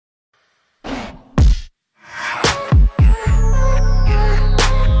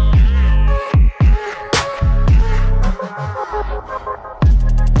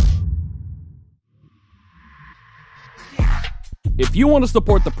If you want to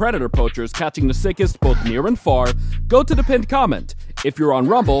support the predator poachers catching the sickest both near and far, go to the pinned comment. If you're on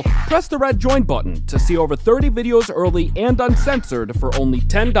Rumble, press the red join button to see over 30 videos early and uncensored for only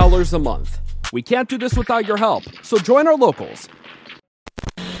 $10 a month. We can't do this without your help, so join our locals.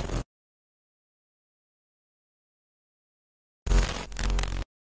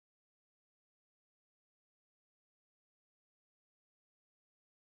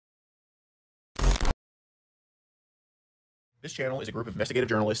 This channel is a group of investigative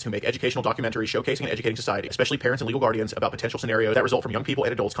journalists who make educational documentaries showcasing and educating society, especially parents and legal guardians, about potential scenarios that result from young people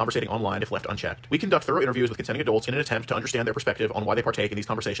and adults conversating online if left unchecked. We conduct thorough interviews with consenting adults in an attempt to understand their perspective on why they partake in these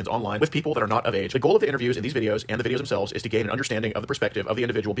conversations online with people that are not of age. The goal of the interviews in these videos and the videos themselves is to gain an understanding of the perspective of the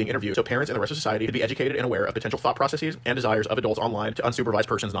individual being interviewed, so parents and the rest of society can be educated and aware of potential thought processes and desires of adults online to unsupervised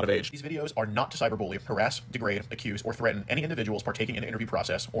persons not of age. These videos are not to cyberbully, harass, degrade, accuse, or threaten any individuals partaking in the interview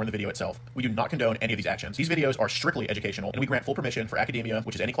process or in the video itself. We do not condone any of these actions. These videos are strictly educational, and we grant full permission for academia,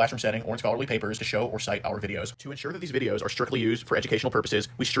 which is any classroom setting or in scholarly papers, to show or cite our videos. To ensure that these videos are strictly used for educational purposes,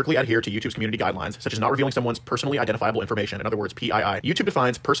 we strictly adhere to YouTube's community guidelines, such as not revealing someone's personally identifiable information, in other words, PII. YouTube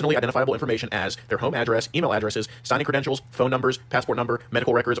defines personally identifiable information as their home address, email addresses, signing credentials, phone numbers, passport number,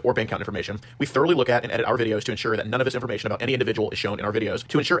 medical records, or bank account information. We thoroughly look at and edit our videos to ensure that none of this information about any individual is shown in our videos.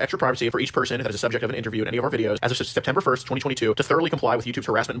 To ensure extra privacy for each person that is a subject of an interview in any of our videos, as of September 1st, 2022, to thoroughly comply with YouTube's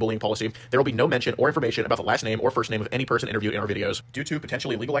harassment and bullying policy, there will be no mention or information about the last name or first name of any person interviewed in our videos. Due to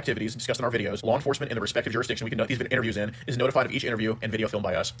potentially illegal activities discussed in our videos, law enforcement in the respective jurisdiction we conduct these interviews in is notified of each interview and video filmed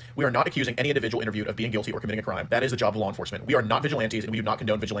by us. We are not accusing any individual interviewed of being guilty or committing a crime. That is the job of law enforcement. We are not vigilantes, and we do not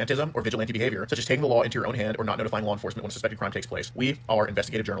condone vigilantism or vigilante behavior, such as taking the law into your own hand or not notifying law enforcement when a suspected crime takes place. We are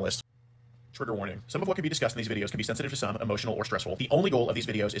investigative journalists. Trigger warning. Some of what can be discussed in these videos can be sensitive to some, emotional, or stressful. The only goal of these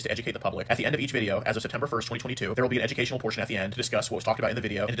videos is to educate the public. At the end of each video, as of September 1st, 2022, there will be an educational portion at the end to discuss what was talked about in the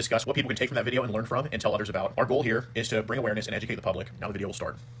video and to discuss what people can take from that video and learn from and tell others about. Our goal here is to bring awareness and educate the public. Now the video will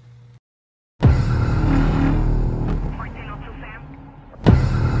start.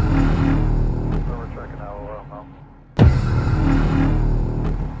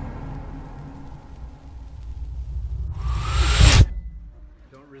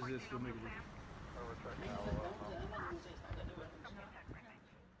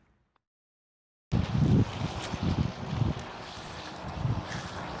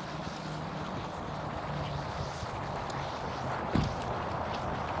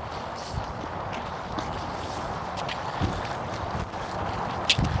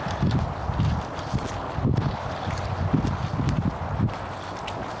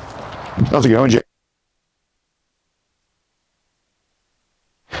 How's it going, Jay?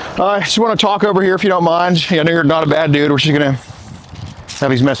 I just want to talk over here if you don't mind. I know you're not a bad dude. We're just going to have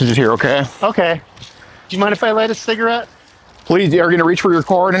these messages here, okay? Okay. Do you mind if I light a cigarette? Please, are you going to reach for your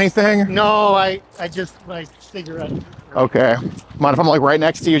card or anything? No, I just like cigarette. Okay. Mind if I'm like right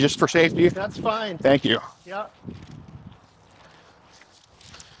next to you just for safety? That's fine. Thank you. Yeah.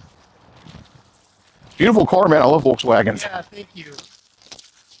 Beautiful car, man. I love Volkswagens. Yeah, thank you.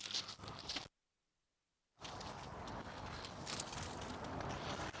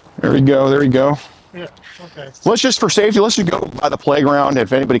 There we go, there we go. Yeah, okay. Let's just, for safety, let's just go by the playground.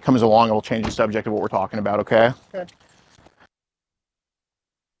 If anybody comes along, we'll change the subject of what we're talking about, okay? Okay.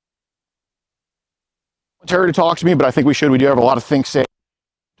 Terry to talk to me, but I think we should. We do have a lot of things to say.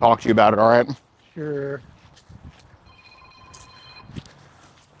 Talk to you about it, all right? Sure.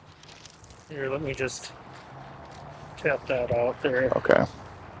 Here, let me just tap that out there. Okay.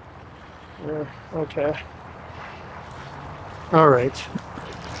 Yeah, okay. All right.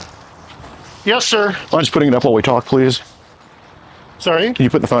 Yes, sir. I'm just putting it up while we talk, please. Sorry? Can you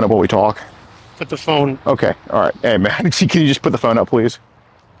put the phone up while we talk? Put the phone Okay, all right. Hey, man, can you just put the phone up, please?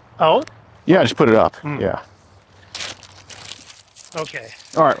 out? Yeah, just put it up. Yeah. Okay.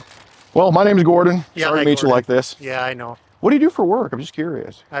 All right. Well, my name's Gordon. Yeah, Sorry hi, to meet you Gordon. like this. Yeah, I know. What do you do for work? I'm just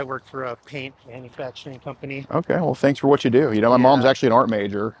curious. I work for a paint manufacturing company. Okay, well, thanks for what you do. You know, my mom's actually an art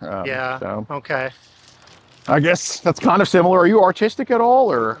major. Yeah. So Okay. I guess that's kind of similar. Are you artistic at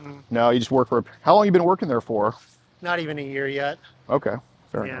all, or no? You just work for. How long you been working there for? Not even a year yet. Okay,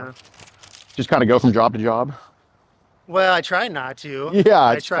 fair Yeah. enough. Just kind of go from job to job. Well, I try not to. Yeah,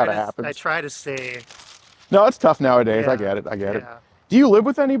 I it try kind to. of happens. I try to stay. No, it's tough nowadays. I Yeah, get it. I get it. Yeah. Do you live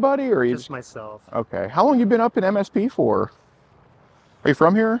with anybody, or are you Just myself. Okay. How long you been up in MSP for? Are you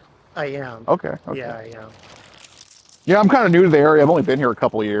from here? I am. Okay. Okay. Yeah, I am. Yeah, I'm kind of new to the area. I've only been here a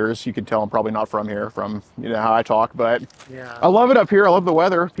couple of years. You can tell I'm probably not from here from, you know, how I talk, but Yeah. I love it up here. I love the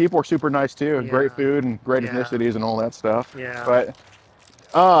weather. People are super nice too. And great Yeah. food and great Yeah. ethnicities and all that stuff. Yeah. But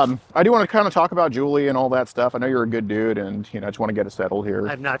I do want to kind of talk about Julie and all that stuff. I know you're a good dude, and I just want to get it settled here.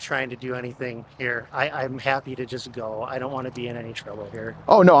 I'm not trying to do anything here. I'm happy to just go. I don't want to be in any trouble here.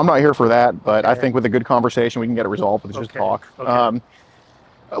 Oh no, I'm not here for that. But I Okay. think with a good conversation, we can get it resolved. Let's just Okay, talk. okay.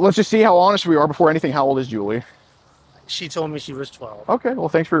 Let's just see how honest we are before anything. How old is Julie? She told me she was 12. Okay, well,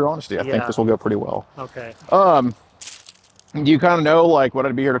 thanks for your honesty. I think Yeah. this will go pretty well. Okay. Do you kind of know like what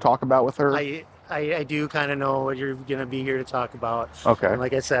I'd be here to talk about with her? I do kind of know what you're gonna be here to talk about. Okay. And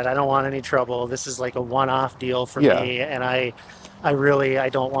like I said, I don't want any trouble. This is like a one-off deal for Yeah. me, and I really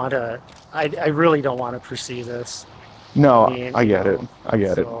don't want to. I really don't want to pursue this. No, mean, I get it. I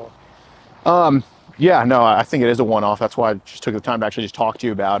get it. So, Yeah, no, I think it is a one-off. That's why I just took the time to actually just talk to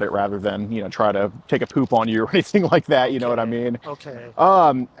you about it rather than, try to take a poop on you or anything like that. You know what I mean? okay.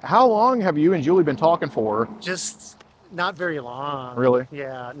 How long have you and Julie been talking for? Just not very long. Really?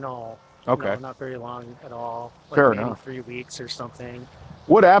 Yeah. No. Okay. No, not very long at all. Like Fair maybe enough. 3 weeks or something.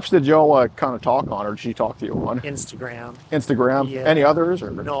 What apps did y'all kind of talk on, or did she talk to you on? Instagram. Instagram? Yeah. Any others?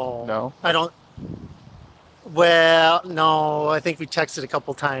 Or No. No? I don't. Well, no. I think we texted a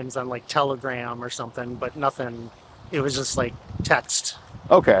couple times on like Telegram or something, but nothing. It was just like text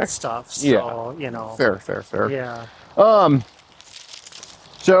Okay. stuff. So, Yeah. Fair. Yeah.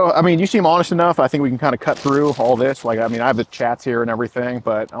 So, I mean, you seem honest enough. I think we can kind of cut through all this. Like, I mean, I have the chats here and everything,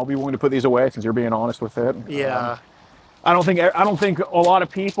 but I'll be willing to put these away since you're being honest with it. Yeah. I don't think a lot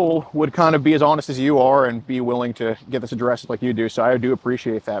of people would kind of be as honest as you are and be willing to get this addressed like you do. So I do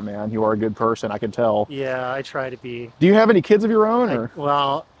appreciate that, man. You are a good person, I can tell. Yeah. I try to be. Do you have any kids of your own? Or?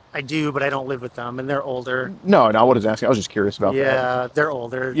 Well, I do, but I don't live with them, and they're older. No, I was asking. I was just curious about that. Yeah, they're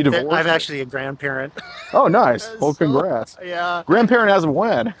older. You divorced? I'm actually a grandparent. Oh, nice. Well, So, congrats. Yeah. Grandparent as of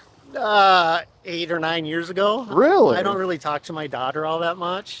when? 8 or 9 years ago. Really? I don't really talk to my daughter all that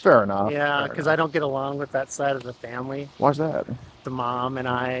much. Fair enough. Yeah, fair because enough. I don't get along with that side of the family. Why's that? The mom and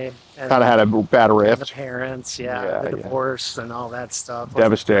I. And Kind of had a bad the rift. parents, the Yeah. divorce and all that stuff.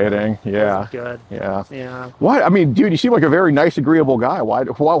 Devastating. Yeah. Wasn't good. Yeah. Yeah. Why? I mean, dude, you seem like a very nice, agreeable guy. Why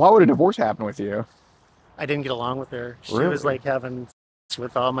would a divorce happen with you? I didn't get along with her. She Really? was like having sex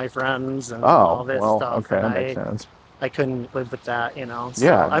with all my friends and Oh, all this well, stuff. okay, and that makes sense. I couldn't live with that, So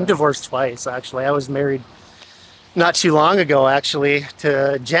Yeah. I'm divorced twice, actually. I was married not too long ago, actually,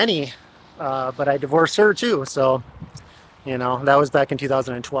 to Jenny, but I divorced her too. So, that was back in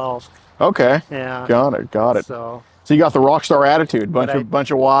 2012. Okay. Yeah. Got it. So So you got the rock star attitude, But I-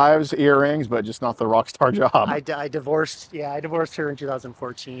 bunch of wives, earrings, but just not the rock star job. I divorced her in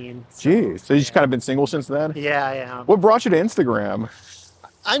 2014. So, Jeez. So you just kind of been single since then? Yeah, I am. What brought you to Instagram?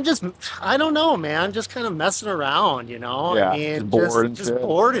 I don't know, man. Just kind of messing around, Yeah, I mean, just bored and just shit.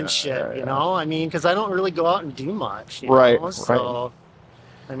 bored and Yeah, shit, yeah. I mean, because I don't really go out and do much, Right, So,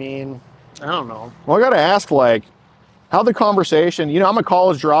 I mean, I don't know. Well, I got to ask, like, how the conversation, I'm a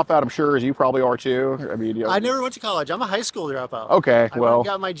college dropout, I'm sure, as you probably are too. I mean, I never went to college. I'm a high school dropout. Okay, I went well, and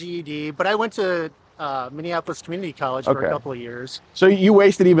got my GED, but I went to Minneapolis Community College for Okay. a couple of years. so you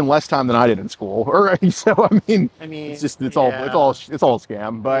wasted even less time than I did in school. Or so I mean, I mean, it's yeah. all a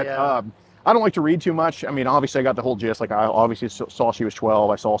scam. But Yeah. I don't like to read too much. I mean, obviously I got the whole gist. Like I obviously saw she was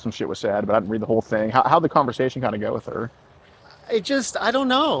 12. I saw some shit was said, but I didn't read the whole thing. How'd the conversation kind of go with her? I don't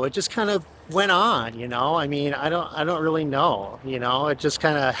know. It just kind of went on, I mean, I don't really know, it just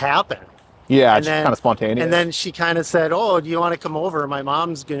kind of happened. Yeah, And it's then- kind of spontaneous. And then she kind of said, "Oh, do you want to come over? My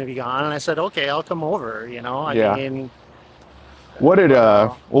mom's going to be gone." And I said, "Okay, I'll come over." I Yeah. mean, what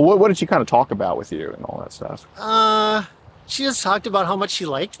did she kind of talk about with you and all that stuff? she just talked about how much she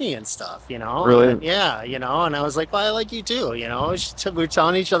liked me and stuff. Really? And yeah. And I was like, "Well, I like you too." We were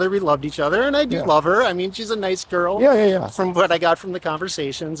telling each other we loved each other, and I do Yeah. love her. I mean, she's a nice girl. Yeah. From what I got from the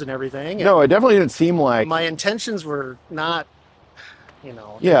conversations and everything. And No, it definitely didn't seem like. my intentions were not,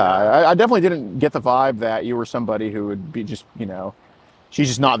 Yeah, I definitely didn't get the vibe that you were somebody who would be just, she's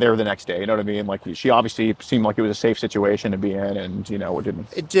just not there the next day. You know what I mean? Like she obviously seemed like it was a safe situation to be in, and it didn't.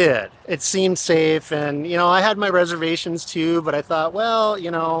 It did. It seemed safe, and I had my reservations too. But I thought, well,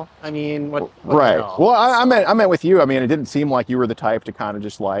 I mean, what the Right. hell? Well, I meant with you. I mean, it didn't seem like you were the type to kind of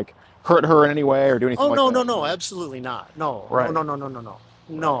just like hurt her in any way or do anything. Oh like no, that. no, absolutely not. No, Right. no.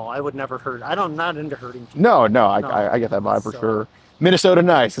 No, I would never hurt. I'm not into hurting people. No, No. I get that vibe for So- sure. Minnesota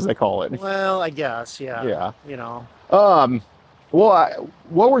nice, as they call it. Well, I guess, yeah. Yeah. Well,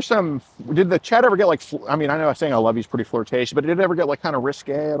 what were some? Did the chat ever get like? I mean, I know saying "I love you" is pretty flirtatious, but did it ever get like kind of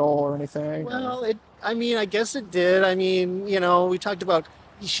risque at all or anything? Well, I mean, I guess it did. I mean, we talked about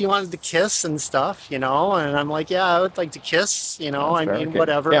she wanted to kiss and stuff, you know, and I'm like, yeah, I would like to kiss, you know. That's I fair. mean,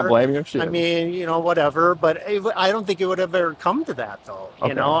 whatever. Can't blame you. Shit. I mean, you know, whatever. But I don't think it would have ever come to that, though.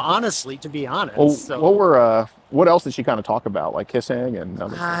 You know, honestly, to be honest. Well, so, what else did she kind of talk about, like kissing and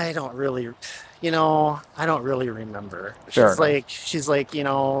other I don't really, you know, I don't really remember. Fair She's like, you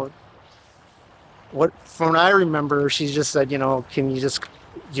know, from what I remember, she just said, you know, do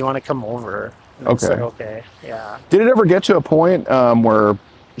you want to come over? And I said, okay, yeah. Did it ever get to a point where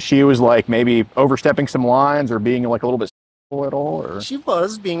she was like maybe overstepping some lines or being like a little bit sexual at all? Or she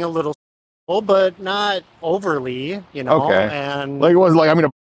was being a little sexual, but not overly, you know. Okay. And like it wasn't like I'm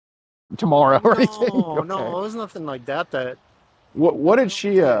gonna tomorrow or anything. No, it was nothing like that. What did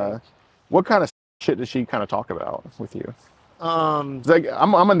she? What kind of shit did she kind of talk about with you? Like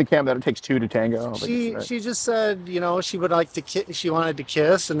I'm in the camp that it takes two to tango. She just said, you know, she would like to she wanted to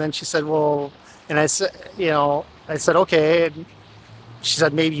kiss, and then she said, well, and I said, you know, I said okay. And she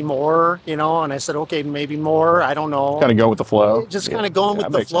said maybe more, you know, and I said okay, maybe more. I don't know. Kind of go with the flow. Just kind of going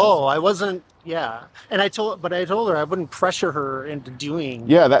with the flow. I wasn't, and I told her I wouldn't pressure her into doing.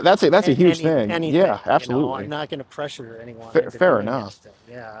 Yeah, that's a huge thing. Anything, yeah, absolutely. You know? I'm not going to pressure anyone. Fair enough.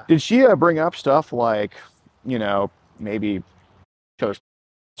 Yeah. Did she bring up stuff like, you know, maybe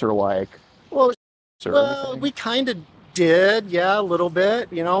or like? Well, we kind of did, yeah, a little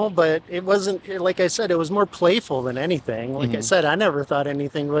bit, you know, but it wasn't, like I said, it was more playful than anything. Like I said, I never thought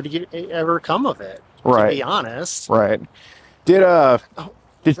anything would ever come of it. Right. To be honest. Right. Did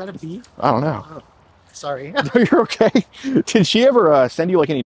is that a bee? I don't know. Oh, sorry. No, you're okay. Did she ever send you like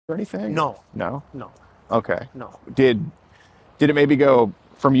any or anything? No. No. No. Okay. No. Did it maybe go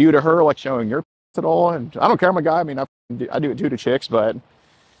from you to her, like showing your at all? And I don't care, I'm a guy. I mean, I do it too to chicks, but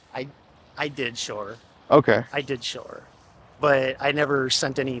I did show her. Okay. I did show her, but I never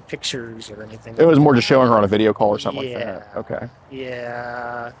sent any pictures or anything. It was more just showing her on a video call or something like that. Okay.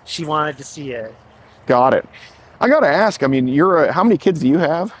 Yeah, she wanted to see it. Got it. I gotta ask. I mean, how many kids do you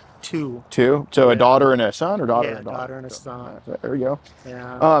have? Two. Two. So a daughter and a son, or daughter? Yeah, and daughter and a son. There you go.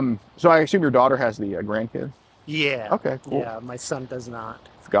 Yeah. So I assume your daughter has the grandkid. Yeah. Okay. Cool. Yeah, my son does not.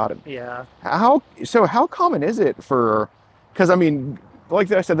 Got it. Yeah. How common is it for? Because I mean,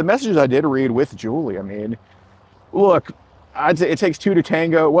 like I said, the messages I did read with Julie. I mean, look, I'd say it takes two to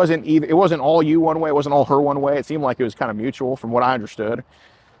tango. It wasn't all you one way. It wasn't all her one way. It seemed like it was kind of mutual, from what I understood.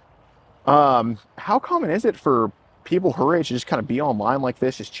 How common is it for people her age to just kind of be online like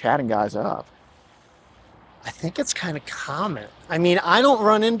this, just chatting guys up? I think it's kind of common. I mean, I don't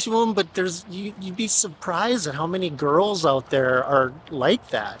run into them, but you'd be surprised at how many girls out there are like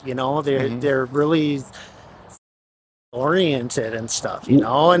that. You know, they're really oriented and stuff, you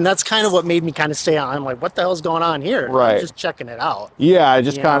know, and that's kind of what made me kind of stay on. I'm like, what the hell's going on here? Right. I'm just checking it out. Yeah, I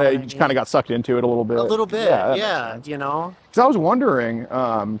just kind of got sucked into it a little bit. A little bit, yeah, you know. Because I was wondering,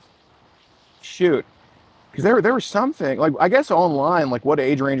 shoot, because there was something, like, I guess online, like, what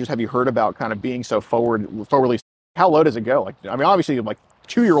age ranges have you heard about kind of being so forwardly? How low does it go? Like, I mean, obviously, like,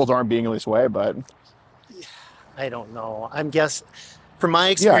 2-year-olds aren't being this way, but I don't know. I'm guessing, from my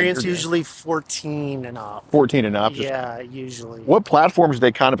experience, usually 14 and up. 14 and up. Yeah, usually. What platforms do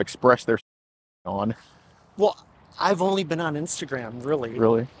they kind of express their on? Well, I've only been on Instagram, really.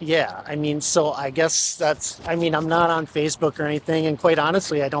 Really? Yeah. I mean, so I guess I'm not on Facebook or anything. And quite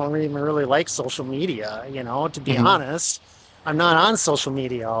honestly, I don't even really like social media, you know, to be honest. I'm not on social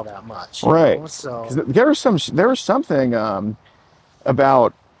media all that much. Right. You know, so there was something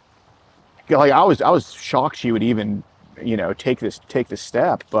about, like, I was shocked she would even, you know, take this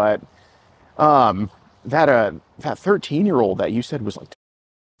step, but that 13-year-old that you said was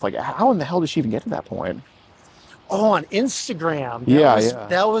like how in the hell did she even get to that point? Oh, on Instagram.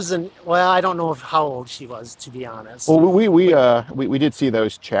 That was well, I don't know how old she was, to be honest. Well, we did see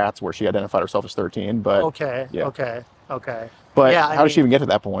those chats where she identified herself as 13, but okay. But yeah, how did she even get to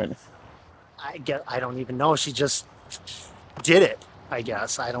that point? I don't even know. She just did it, I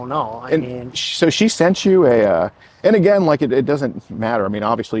guess. I don't know. I mean, so she sent you and again, like, it doesn't matter. I mean,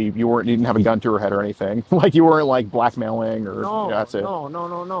 obviously you didn't have a gun to her head or anything. Like, you weren't like blackmailing or that's it.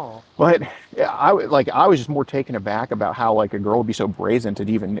 No. But I was just more taken aback about how, like, a girl would be so brazen to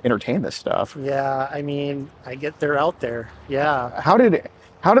even entertain this stuff. Yeah, I mean, I get they're out there. Yeah. How did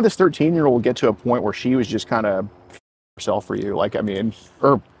this 13-year-old get to a point where she was just kind of herself for you? Like, I mean,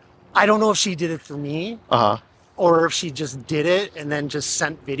 or I don't know if she did it for me. Or if she just did it and then just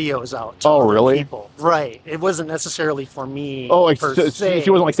sent videos out to other people. Right. It wasn't necessarily for me. Oh, like, per se.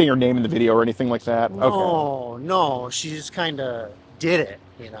 She wasn't like saying her name in the video or anything like that? No. She just kind of did it,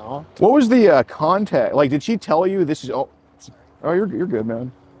 you know? What was the contact? Like, did she tell you this is... Oh, you're good,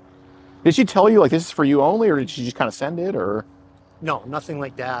 man. Did she tell you, like, this is for you only, or did she just kind of send it, or... No, nothing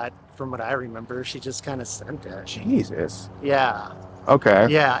like that from what I remember. She just kind of sent it. Jesus. Yeah. Okay.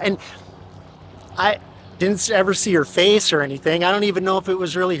 Yeah. And I didn't ever see her face or anything. I don't even know if it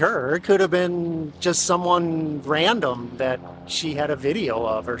was really her. It could have been just someone random that she had a video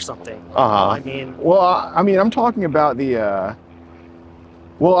of or something. Uh-huh. I mean, well, I mean, I'm talking about the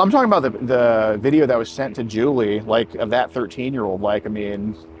the video that was sent to Julie, like of that 13-year-old. Like, I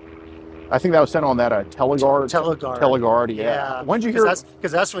mean, I think that was sent on that Teleguard. Teleguard, yeah. When did you hear?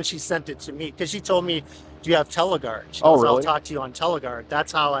 Because that's when she sent it to me. Because she told me, "Do you have Teleguard?" She Oh, goes, really? "I'll talk to you on Teleguard."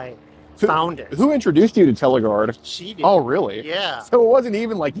 That's how I found it. Who introduced you to Teleguard? She did. Oh, really? Yeah. So it wasn't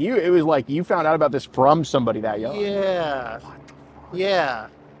even like you. It was like you found out about this from somebody that young. Yeah. Yeah.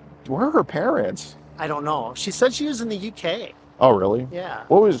 Where are her parents? I don't know. She said she was in the UK. Oh, really? Yeah.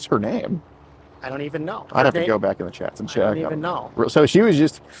 What was her name? I don't even know. I'd have to go back in the chats and check. I don't even know. So she was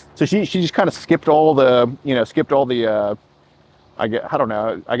just, she just kind of skipped all the, I don't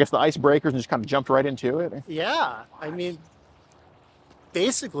know, I guess the icebreakers and just kind of jumped right into it. Yeah. I mean,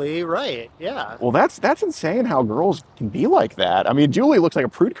 basically, right. Yeah. Well, that's insane how girls can be like that. I mean, Julie looks like a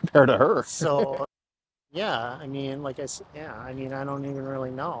prude compared to her. So, yeah. I mean, like I said, yeah. I mean, I don't even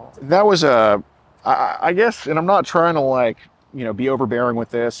really know. That was I guess, and I'm not trying to like, be overbearing with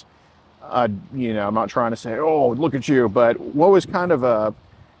this. I'm not trying to say, oh, look at you, but what was kind of the,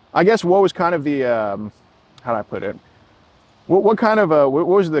 how do I put it? What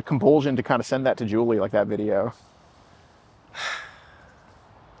was the compulsion to kind of send that to Julie, like that video?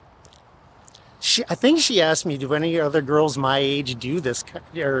 I think she asked me, do any other girls my age do this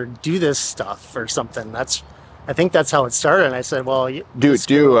stuff or something? I think that's how it started. And I said, well,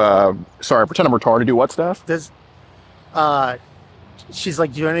 sorry, pretend I'm retarded. Do what stuff? She's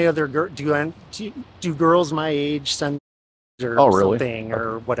like, do girls my age send or something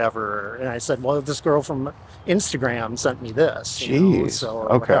or whatever? And I said, well, this girl from Instagram sent me this. Jeez. So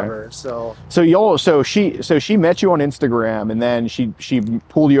okay. Whatever. So she met you on Instagram and then she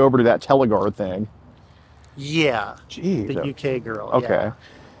pulled you over to that Teleguard thing. Yeah. Jeez. The UK girl. Okay. Yeah.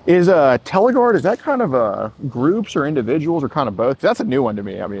 Is Teleguard, is that kind of groups or individuals or kind of both? That's a new one to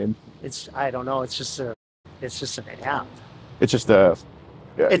me. I mean, I don't know. It's just an app. It's just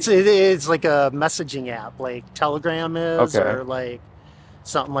it's like a messaging app, like Telegram is, okay. or like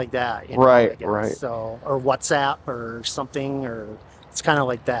something like that. Right. So, or WhatsApp or something, or it's kind of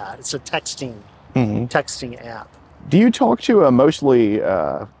like that. It's a texting app. Do you talk to mostly?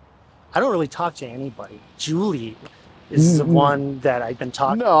 I don't really talk to anybody. Julie is the one that I've been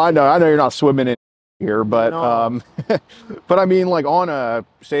talking. No, I know you're not swimming in here, but no. but I mean, like on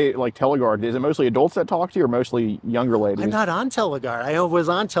say like Teleguard, is it mostly adults that talk to you or mostly younger ladies? I'm not on Teleguard. I was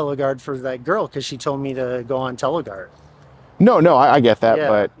on Teleguard for that girl because she told me to go on Teleguard. No, I get that, yeah.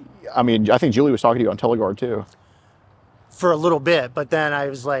 But I mean, I think Julie was talking to you on Teleguard too. For a little bit, but then I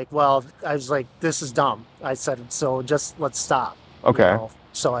was like, this is dumb. I said, so just let's stop. Okay.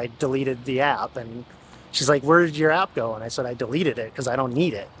 So I deleted the app, and she's like, where did your app go? And I said, I deleted it because I don't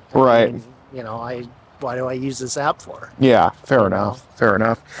need it. Right. Why do I use this app for? Yeah, fair enough.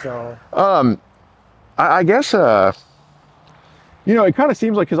 So, I guess, it kind of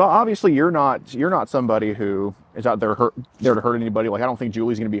seems like, because obviously you're not somebody who is out there to hurt anybody. Like, I don't think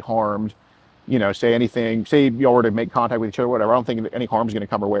Julie's going to be harmed. Say y'all were to make contact with each other, whatever. I don't think any harm's going to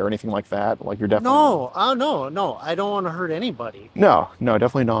come her way or anything like that. Like, you're definitely no. I don't want to hurt anybody. No,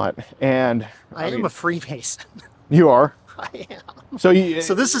 definitely not. And I am a Freemason. You are. I am. So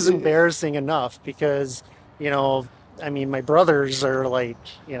this is embarrassing enough because, my brothers are like,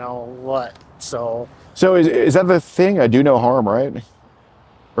 what? So is that the thing? Do no harm, right?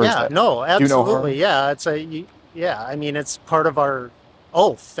 No, absolutely. Do no harm? Yeah, it's part of our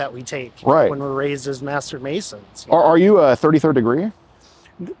oath that we take when we're raised as Master Masons. Are you a 33rd degree?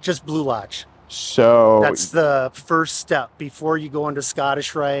 Just Blue Lodge. So that's the first step before you go into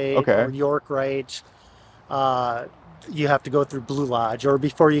Scottish Rite or York Rite. You have to go through Blue Lodge, or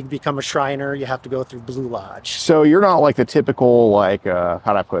before you become a Shriner, you have to go through Blue Lodge. So you're not like the typical, like, how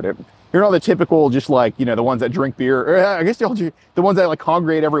do I put it? You're not the typical, just like, the ones that drink beer. Or I guess the ones that like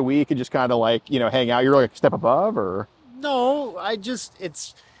congregate every week and just kind of like, hang out. You're like a step above, or? No,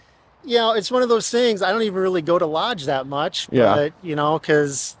 it's one of those things. I don't even really go to Lodge that much, but,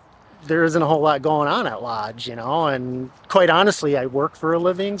 because there isn't a whole lot going on at Lodge, and quite honestly, I work for a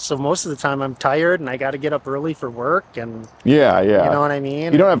living. So most of the time I'm tired and I got to get up early for work. And yeah. You know what I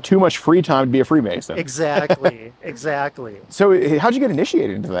mean? You don't have too much free time to be a Freemason. Exactly. So how'd you get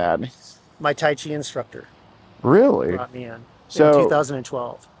initiated into that? My Tai Chi instructor. Really? Brought me in. So,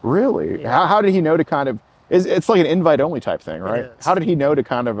 2012. Really? Yeah. How did he know to kind of, It's like an invite-only type thing, right? It is. How did he know to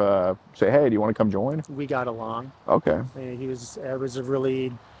kind of say, hey, do you want to come join? We got along. Okay. I was a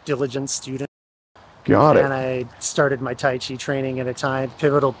really diligent student. Got it. And I started my Tai Chi training at a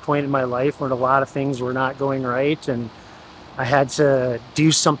pivotal point in my life when a lot of things were not going right. And I had to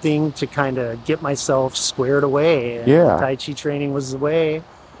do something to kind of get myself squared away. And Tai Chi training was the way.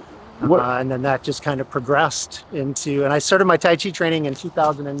 And then that just kind of progressed into, and I started my Tai Chi training in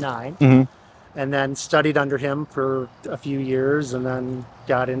 2009. And then studied under him for a few years, and then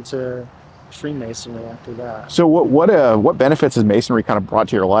got into Freemasonry after that. So what benefits has Masonry kind of brought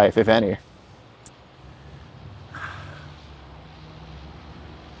to your life, if any?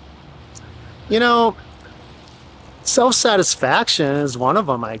 You know, self-satisfaction is one of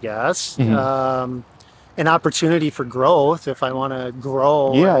them, I guess. An opportunity for growth if I want to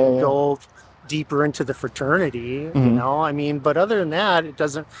grow and go deeper into the fraternity, you know, I mean, but other than that, it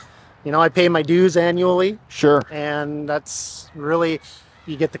doesn't, you know, I pay my dues annually. Sure. And that's really,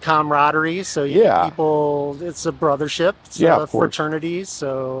 you get the camaraderie. So you get people, it's a brothership, it's a fraternity.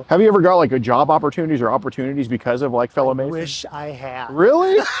 So have you ever got like a job opportunities or opportunities because of like fellow Masons? I wish I had.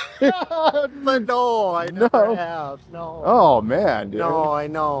 Really? But no, I never have. No. Oh man, dude. No, I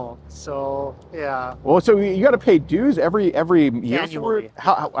know. So yeah. Well, so you got to pay dues every year. Annually.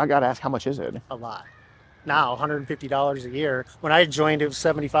 How I got to ask, how much is it? A lot. Now $150 a year. When I joined, it was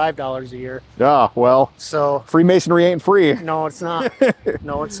 $75 a year. Ah, well. So Freemasonry ain't free. No, it's not.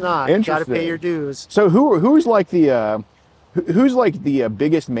 No, it's not. Interesting. You got to pay your dues. So who's like the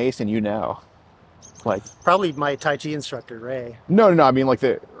biggest Mason you know? Like probably my Tai Chi instructor, Ray. No. I mean like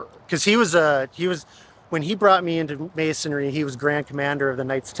because he was when he brought me into Masonry, he was Grand Commander of the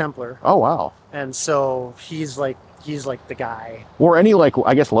Knights Templar. Oh wow. And so he's like the guy. Or any like,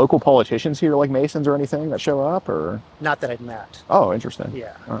 I guess, local politicians here, like Masons or anything that show up, or? Not that I've met. Oh, interesting.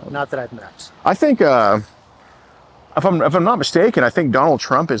 Yeah, not that I've met. I think, if I'm not mistaken, I think Donald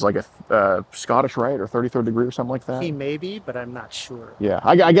Trump is like a Scottish Rite or 33rd degree or something like that. He may be, but I'm not sure. Yeah,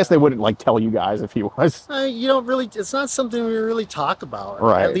 I guess they wouldn't like tell you guys if he was. You don't really. It's not something we really talk about.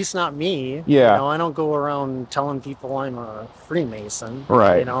 Right. At least not me. Yeah. You know, I don't go around telling people I'm a Freemason.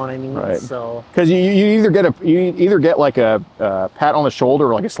 Right. You know what I mean? Right. So. Because you either get like a pat on the shoulder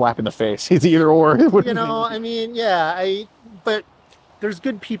or like a slap in the face. It's either or. You know, I mean, yeah. But there's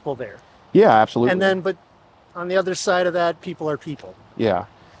good people there. Yeah, absolutely. And then, but on the other side of that, people are people. Yeah.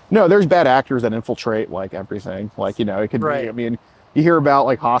 No, there's bad actors that infiltrate like everything. Like, you know, it could be, I mean, you hear about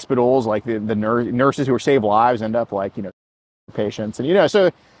like hospitals, like the nurses who save lives end up like, you know, patients. And, you know,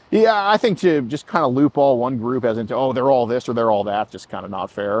 so yeah, I think to just kind of loop all one group as into, oh, they're all this or they're all that, just kind of not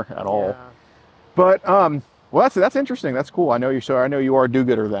fair at all. But, well, that's interesting. That's cool. I know you are a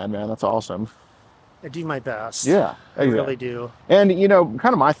do-gooder then, man. That's awesome. I do my best. Yeah. I really do. And, you know,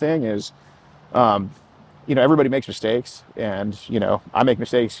 kind of my thing is, you know, everybody makes mistakes, and, you know, I make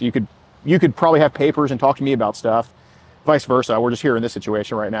mistakes. You could probably have papers and talk to me about stuff, vice versa. We're just here in this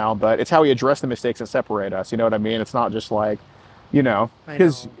situation right now, but it's how we address the mistakes that separate us. You know what I mean? It's not just like, you know,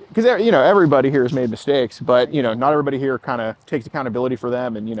 because you know, everybody here has made mistakes, but, you know, not everybody here kind of takes accountability for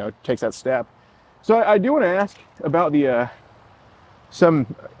them and, you know, takes that step. So I do want to ask about the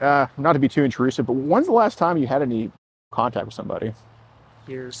not to be too intrusive, but when's the last time you had any contact with somebody?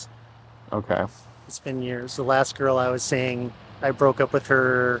 Years. Okay. It's been years. The last girl I was saying, I broke up with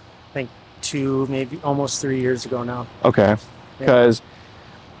her, I think 2, maybe almost 3 years ago now. Okay. Because,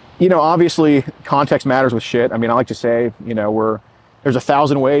 you know, obviously context matters with shit. I mean, I like to say, you know, there's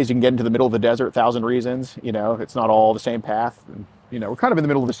 1,000 ways you can get into the middle of the desert, 1,000 reasons, you know, it's not all the same path. And, you know, we're kind of in the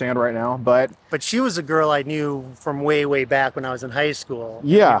middle of the sand right now, but she was a girl I knew from way back when I was in high school.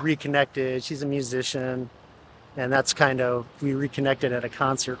 Yeah. We reconnected. She's a musician. And that's kind of, we reconnected at a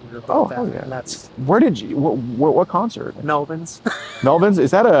concert we were both at. Yeah. And that's where did you, what concert? Melvin's. Melvin's?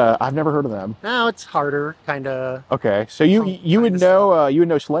 Is that I've never heard of them. No, it's harder, kind of. Okay, so you would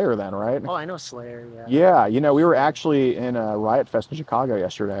know Slayer then, right? Oh, I know Slayer, yeah. Yeah, you know, we were actually in a Riot Fest in Chicago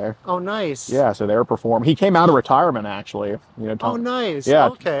yesterday. Oh, nice. Yeah, so they were performing. He came out of retirement, actually. You know, oh, nice. Yeah.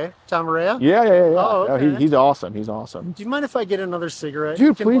 Okay. Tom Maria? Yeah. Oh, okay. He's awesome. He's awesome. Do you mind if I get another cigarette?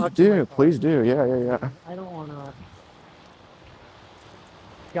 Dude, please do. Please do. Yeah. I don't want to.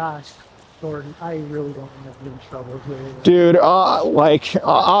 Gosh, Gordon, I really don't want to be in trouble here. Dude,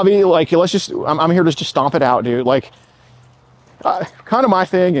 Avi, like, let's just, I'm here to just stomp it out, dude. Like, kind of my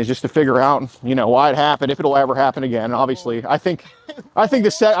thing is just to figure out, you know, why it happened, if it'll ever happen again. And obviously, I think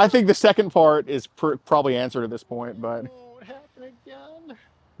the second part is probably answered at this point, but. Oh, it happened again.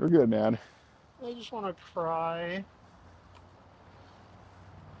 You're good, man. I just want to cry.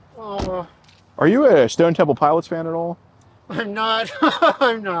 Oh. Are you a Stone Temple Pilots fan at all? I'm not.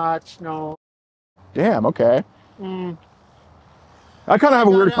 I'm not. No. Damn. Okay. Mm, I kind of have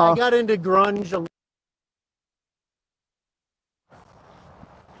a weird. I got into grunge.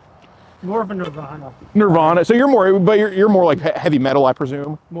 More of a Nirvana. Nirvana. So you're more, but you're more like heavy metal, I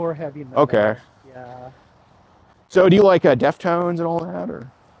presume. More heavy metal. Okay. Yeah. So do you like Deftones and all that,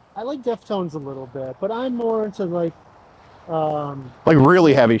 or? I like Deftones a little bit, but I'm more into like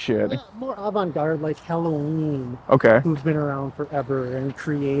really heavy shit. yeah, more avant-garde, like Halloween. Okay. Who's been around forever, and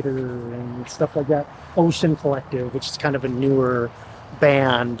Creator and stuff like that. Ocean Collective, which is kind of a newer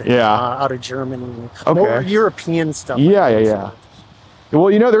band. Yeah. Out of Germany. Okay. More European stuff. Yeah, yeah. Well,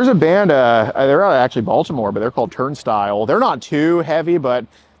 there's a band, they're out of actually Baltimore, but they're called Turnstile. They're not too heavy, but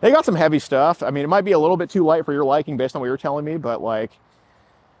they got some heavy stuff. I mean, it might be a little bit too light for your liking based on what you're telling me, but like,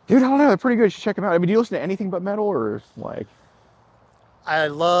 dude, I don't know, they're pretty good. You should check them out. I mean, do you listen to anything but metal, or like? I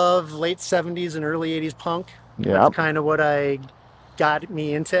love late 70s and early 80s punk. Yeah. That's kind of what I got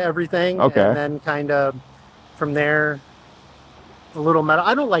me into everything. Okay. And then kind of from there, a little metal.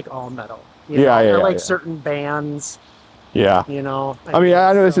 I don't like all metal. I like certain bands. Yeah. I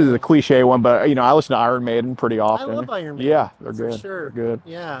know this is a cliche one, but I listen to Iron Maiden pretty often. I love Iron Maiden. Yeah, they're good. For sure. They're good.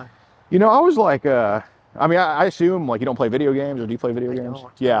 Yeah. I was like, I assume like you don't play video games, or do you play video games?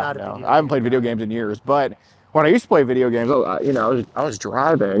 Don't. Yeah, no, I haven't played video games in years. But when I used to play video games, I was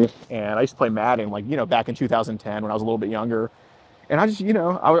driving and I used to play Madden, like back in 2010 when I was a little bit younger. And I just,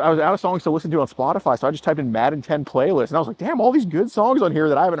 I was out of songs to listen to on Spotify, so I just typed in Madden 10 playlist, and I was like, damn, all these good songs on here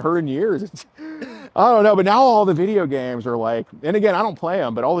that I haven't heard in years. I don't know, but now all the video games are like, and again, I don't play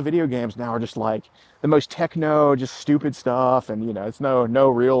them, but all the video games now are just like the most techno, just stupid stuff, and it's no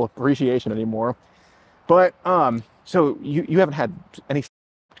real appreciation anymore. But so you haven't had any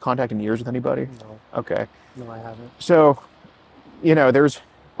contact in years with anybody? No. Okay. No, I haven't. So, there's,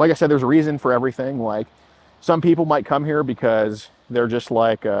 like I said, there's a reason for everything. Like, some people might come here because they're just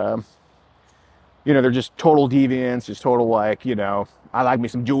like, they're just total deviants, just total like, I like me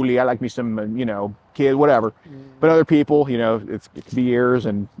some Julie, I like me some, kid, whatever. But other people, it could be years,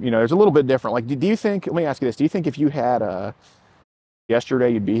 and, there's a little bit different. Like, do you think, let me ask you this, do you think if you had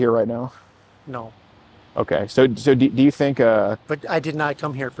yesterday, you'd be here right now? No. Okay, so do you think... but I did not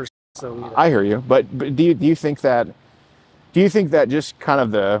come here for so either. I hear you, but do you think that just kind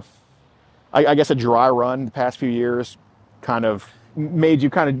of the, I guess a dry run the past few years kind of made you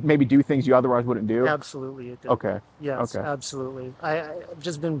kind of maybe do things you otherwise wouldn't do? Absolutely, it did. Okay. Yes, okay. Absolutely. I've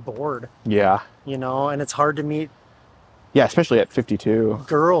just been bored. Yeah. And it's hard to meet. Yeah, especially at 52.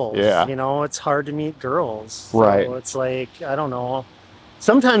 Girls. Yeah. It's hard to meet girls. Right. So it's like, I don't know.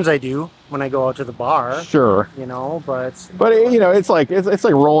 Sometimes I do when I go out to the bar. Sure. But it's like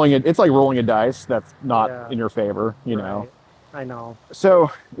rolling it. It's like rolling a dice that's not in your favor. Know. I know.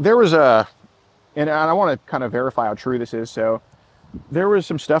 So there was and I want to kind of verify how true this is. So there was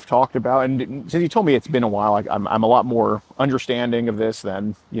some stuff talked about, and since you told me it's been a while, I'm a lot more understanding of this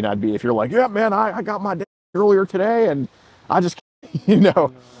than I'd be if you're like, yeah, man, I got my day earlier today, and I just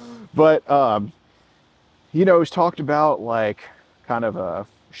But it was talked about like kind of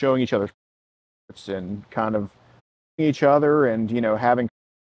showing each other and kind of each other and having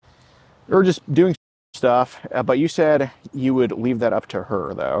or just doing stuff, but you said you would leave that up to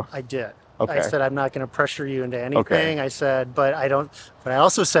her, though. I did. Okay. I said I'm not going to pressure you into anything. Okay. I said, but I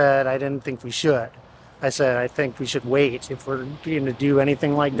also said I didn't think we should. I said I think we should wait if we're going to do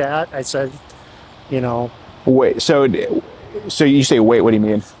anything like that. I said, Wait. So you say wait? What do you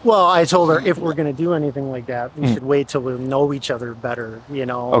mean? Well, I told her if we're going to do anything like that, we should wait till we know each other better,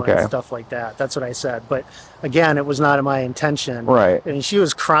 Okay. and stuff like that. That's what I said. But again, it was not my intention. Right. And she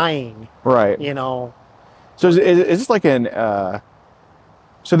was crying. Right. So is this like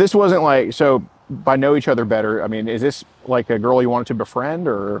so this wasn't like, so by know each other better, I mean, is this like a girl you wanted to befriend,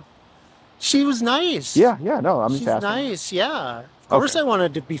 or? She was nice. Yeah, no, I'm just asking. Nice, yeah. Of course I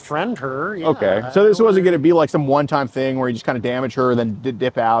wanted to befriend her. Yeah. Okay, so this wasn't going to be like some one-time thing where you just kind of damage her, then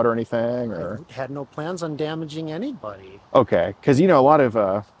dip out or anything, or? I had no plans on damaging anybody. Okay, because a lot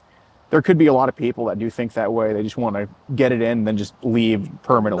of, there could be a lot of people that do think that way. They just want to get it in and then just leave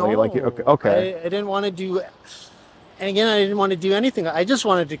permanently. No, like, okay. I didn't want to do, and again, I didn't want to do anything. I just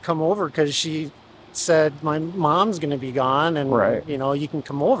wanted to come over because she said, my mom's going to be gone and, right. You can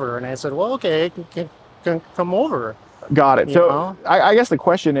come over. And I said, well, okay, I can come over. Got it. So I guess the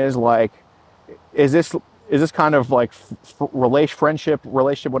question is like, is this kind of like friendship,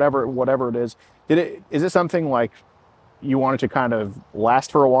 whatever it is? Is this something like you wanted to kind of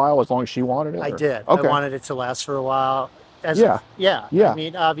last for a while as long as she wanted it? I did. Okay. I wanted it to last for a while. Yeah. I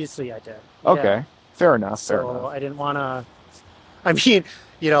mean, obviously I did. Okay. Fair enough. I didn't want to, I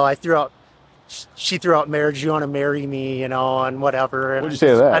threw out she threw out marriage. You want to marry me, you know, and whatever. And What'd you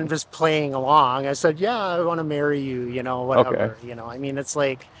say to that? I'm just playing along. I said, yeah, I want to marry you, you know, whatever. Okay. You know, I mean, it's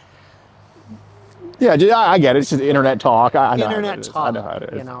like. Yeah, I get it. It's just internet talk. I know Internet talk. I know how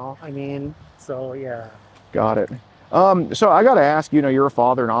it is. You know, I mean, so yeah. Got it. So I got to ask, you know, you're a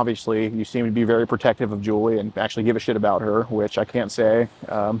father, and obviously you seem to be very protective of Julie and actually give a shit about her, which I can't say.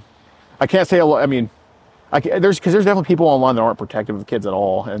 I can't say a lot. I mean, there's definitely people online that aren't protective of kids at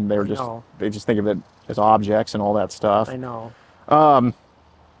all, and they just think of it as objects and all that stuff. I know.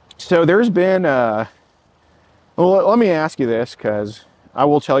 So there's been, well, let me ask you this, because I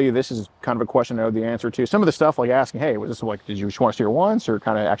will tell you this is kind of a question I know the answer to. Some of the stuff like asking, hey, was this like, did you just want to see her once, or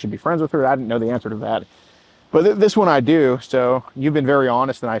kind of actually be friends with her? I didn't know the answer to that. But this one I do, so you've been very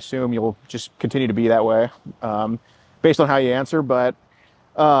honest, and I assume you'll just continue to be that way, based on how you answer. But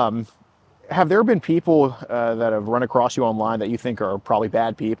have there been people that have run across you online that you think are probably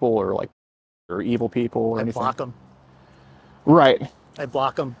bad people, or evil people, or anything? I block them. Right. I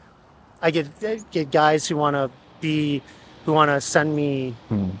block them. I get guys who want to send me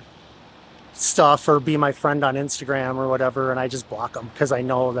stuff or be my friend on Instagram or whatever, and I just block them because I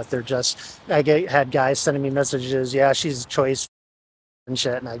know that they're just. Had guys sending me messages, yeah, she's a choice and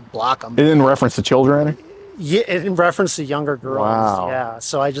shit, and I block them. In reference to children? Yeah, in reference to younger girls. Wow. Yeah,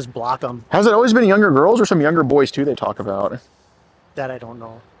 so I just block them. Has it always been younger girls, or some younger boys too they talk about? That I don't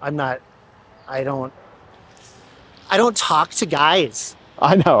know. I don't talk to guys.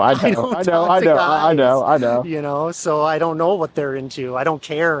 I know. You know, so I don't know what they're into. I don't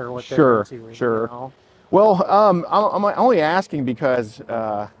care what they're into. Sure. You know? Well, I'm only asking because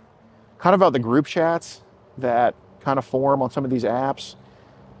kind of about the group chats that kind of form on some of these apps.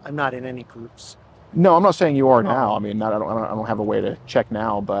 I'm not in any groups. No, I'm not saying you are now. I mean, I don't have a way to check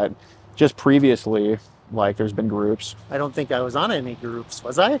now, but just previously, like, there's been groups. I don't think I was on any groups,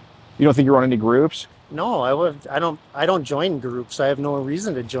 was I? You don't think you're on any groups? No, I don't join groups. I have no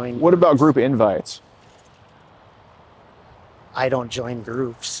reason to join. What about group invites? I don't join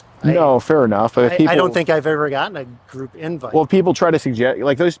groups. No, fair enough. But I don't think I've ever gotten a group invite. Well, if people try to suggest,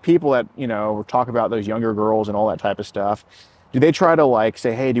 like those people that, you know, talk about those younger girls and all that type of stuff, do they try to like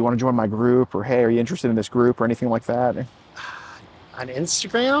say, hey, do you want to join my group? Or hey, are you interested in this group or anything like that? On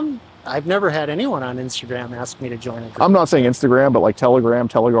Instagram? I've never had anyone on Instagram ask me to join a group. I'm not saying Instagram, but like Telegram,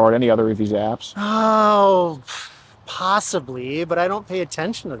 Teleguard, any other of these apps. Oh, possibly, but I don't pay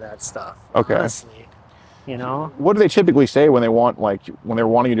attention to that stuff. Okay. Honestly, you know. What do they typically say when they're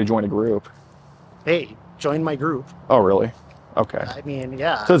wanting you to join a group? Hey, join my group. Oh, really? Okay. I mean,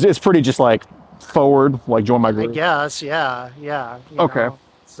 yeah. So it's pretty just like forward, like join my group. I guess, yeah. Okay.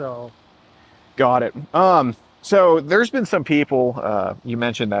 So. Got it. So there's been some people you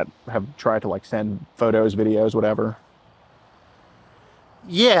mentioned that have tried to like send photos, videos, whatever.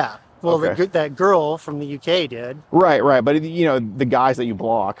 Yeah. Well, Okay. that girl from the UK did. Right. But you know, the guys that you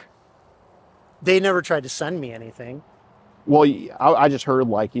block. They never tried to send me anything. Well, I just heard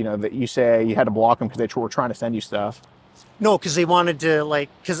like, you know, that you say you had to block them because they were trying to send you stuff. No, because they wanted to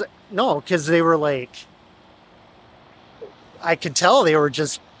because they were like, I could tell they were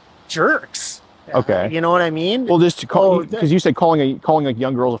just jerks. Okay. You know what I mean? Well, just to call, because you said calling like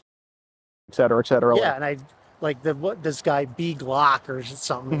young girls, et cetera. Yeah, and I like this guy B Glock or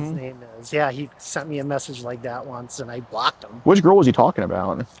something his name is. Yeah, he sent me a message like that once, and I blocked him. Which girl was he talking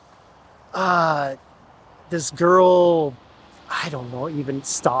about? This girl, I don't know, even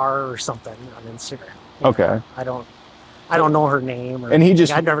Star or something on Instagram. Yeah, Okay. I don't know her name. And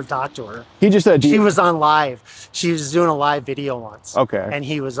I'd never talked to her. He just said she was on live. She was doing a live video once. Okay. And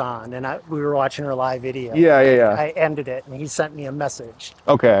he was on, and we were watching her live video. Yeah. I ended it, and he sent me a message.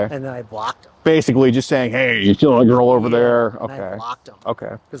 Okay. And then I blocked him. Basically just saying, hey, you're still a girl over there. And Okay. I blocked him.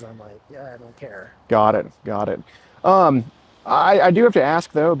 Okay. Because I'm like, yeah, I don't care. Got it. I do have to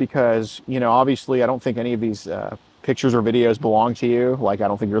ask though, because, you know, obviously I don't think any of these pictures or videos belong to you. Like, I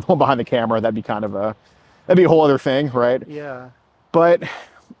don't think you're the one behind the camera. That'd be a whole other thing, right? Yeah. But,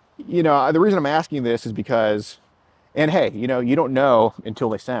 you know, the reason I'm asking this is because, and hey, you know, you don't know until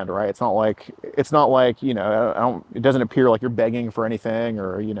they send, right? It's not like, you know, it doesn't appear like you're begging for anything,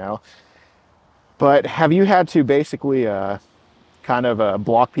 or, you know, but have you had to basically kind of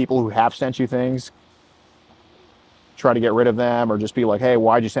block people who have sent you things, try to get rid of them, or just be like, hey,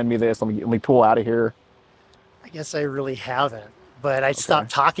 why'd you send me this? Let me pull out of here. I guess I really haven't, but I stopped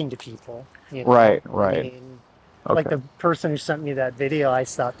talking to people. You know? Right. I mean, like the person who sent me that video, I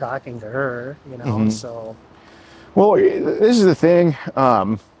stopped talking to her, you know, so. Well, this is the thing,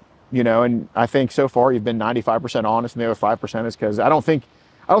 you know, and I think so far you've been 95% honest, and the other 5% is because I don't think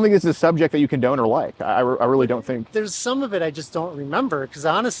I don't think this is a subject that you condone or like. I really don't think. There's some of it I just don't remember because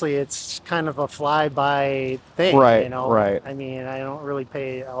honestly, it's kind of a fly-by thing. Right, You know, right. I mean, I don't really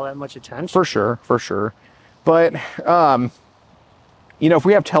pay all that much attention. For sure, for sure. But you know, if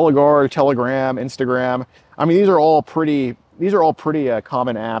we have Teleguard, Telegram, Instagram, I mean, these are all pretty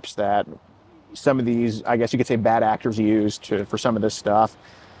common apps that some of these, I guess you could say, bad actors use for some of this stuff.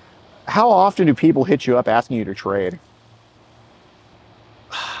 How often do people hit you up asking you to trade?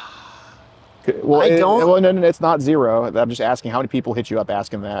 Well, I don't. Well, no, it's not zero. I'm just asking how many people hit you up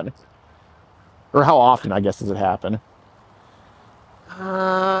asking that, or how often, I guess, does it happen?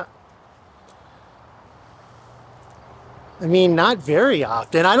 I mean, not very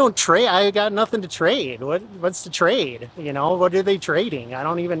often. I don't trade. I got nothing to trade. What's the trade? You know, what are they trading? I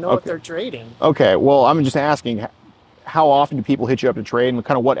don't even know what they're trading. Okay, well, I'm just asking, how often do people hit you up to trade, and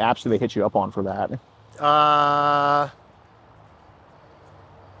kind of what apps do they hit you up on for that?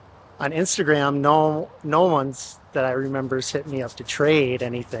 On Instagram, no one's that I remember has hit me up to trade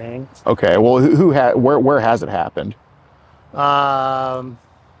anything. Okay, well, where has it happened? Because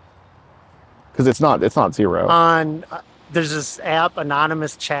it's not zero. There's this app,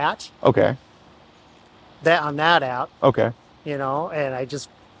 Anonymous Chat. Okay. On that app. Okay. You know, and I just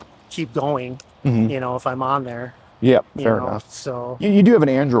keep going. Mm-hmm. You know, if I'm on there. Yep, fair enough. So you do have an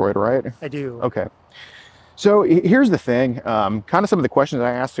Android, right? I do. Okay. So here's the thing. Kind of some of the questions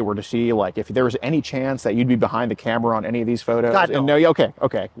I asked were to see, like, if there was any chance that you'd be behind the camera on any of these photos. God, no. And no, okay,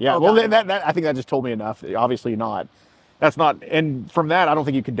 yeah. Oh, well, God. that I think that just told me enough. Obviously not. That's not. And from that, I don't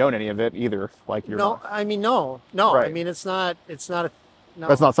think you condone any of it either. Like you're. No, I mean no. Right. I mean it's not a. No.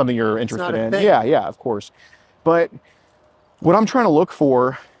 That's not something you're interested in. Thing. Yeah, of course. But what I'm trying to look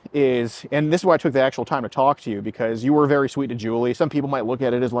for is, and this is why I took the actual time to talk to you, because you were very sweet to Julie. Some people might look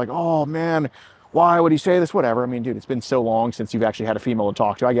at it as like, oh man, why would he say this? Whatever. I mean, dude, it's been so long since you've actually had a female to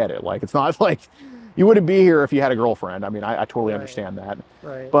talk to. I get it. Like, it's not like you wouldn't be here if you had a girlfriend. I mean, I totally understand that.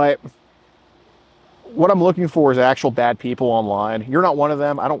 Right. But what I'm looking for is actual bad people online. You're not one of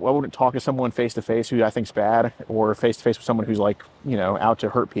them. I wouldn't talk to someone face to face who I think's bad, or face to face with someone who's like, you know, out to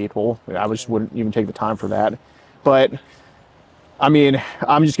hurt people. I just wouldn't even take the time for that. But I mean,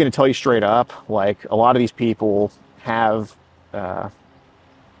 I'm just going to tell you straight up, like, a lot of these people have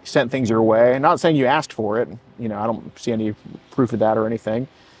sent things your way. Not saying you asked for it. You know, I don't see any proof of that or anything.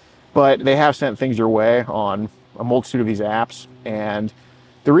 But they have sent things your way on a multitude of these apps. And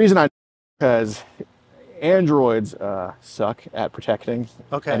the reason because Androids suck at protecting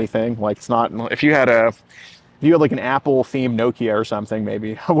anything. Like, it's not, if you had like an Apple themed Nokia or something,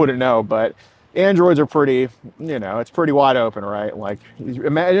 maybe I wouldn't know, but Androids are pretty, you know, it's pretty wide open, right? Like,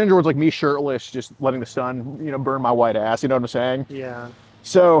 Androids like me shirtless, just letting the sun, you know, burn my white ass. You know what I'm saying? Yeah.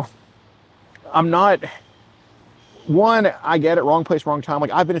 So I'm not, I get it, wrong place, wrong time.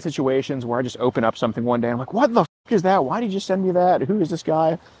 Like, I've been in situations where I just open up something one day, I'm like, what the f is that? Why did you send me that? Who is this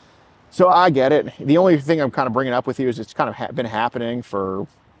guy? So I get it. The only thing I'm kind of bringing up with you is it's kind of been happening for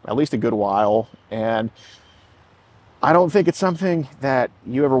at least a good while. And I don't think it's something that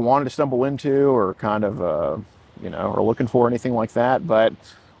you ever wanted to stumble into or kind of, you know, or looking for anything like that. But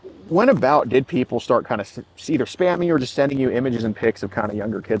when about did people start kind of either spamming you or just sending you images and pics of kind of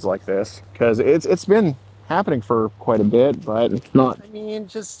younger kids like this? Because it's been happening for quite a bit, but it's not. I mean,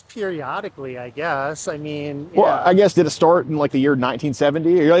 just periodically, I guess. I mean, well, yeah. I guess, did it start in like the year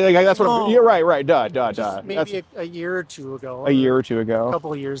 1970? Like, that's what. You're right. Duh. Maybe a year or two ago. A year or two ago. A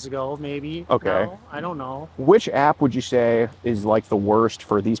couple of years ago, maybe. Okay. No, I don't know. Which app would you say is like the worst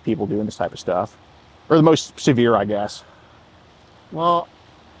for these people doing this type of stuff, or the most severe, I guess? Well,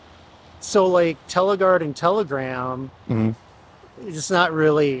 so like Teleguard and Telegram, it's not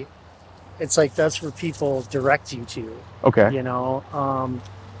really. It's like that's where people direct you to. Okay. You know,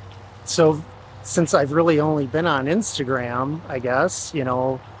 so since I've really only been on Instagram, I guess, you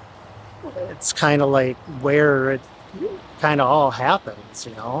know, it's kind of like where it kind of all happens,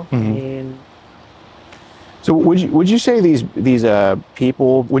 you know. I mean, so would you say these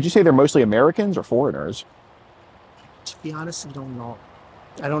people, would you say they're mostly Americans or foreigners? To be honest, I don't know.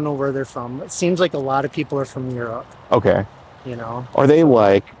 I don't know where they're from. It seems like a lot of people are from Europe. Okay. You know. Are they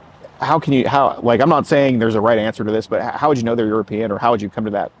like? Like, I'm not saying there's a right answer to this, but how would you know they're European, or how would you come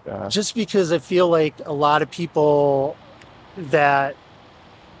to that? Just because I feel like a lot of people that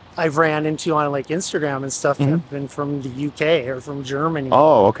I've ran into on like Instagram and stuff have been from the UK or from Germany.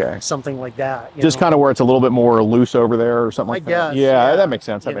 Oh, okay. Something like that. Just kind of where it's a little bit more loose over there or something like that. Yeah, that makes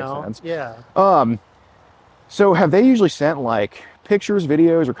sense. That makes sense. Yeah. So have they usually sent like pictures,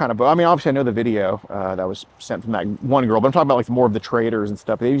 videos, or kind of, I mean, obviously I know the video that was sent from that one girl, but I'm talking about like more of the traders and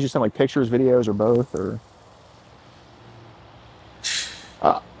stuff. They usually send like pictures, videos, or both, or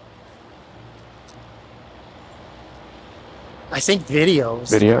I think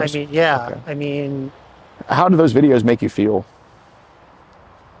videos. Videos? I mean, yeah. Okay. I mean, How do those videos make you feel?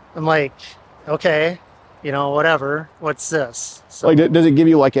 I'm like, okay, you know, whatever. What's this? So, Like, does it give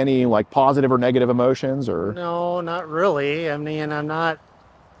you like any like positive or negative emotions, or no, not really. I mean, I'm not.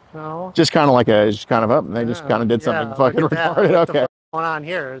 No. just kind of like just kind of up and they just kind of did something fucking look at that. retarded? What the Okay. fuck going on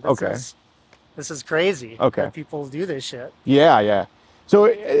here? This is crazy. Okay. That people do this shit. Yeah, yeah. So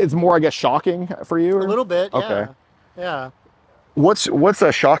it's more, I guess, shocking for you? A little bit. Okay. Yeah. What's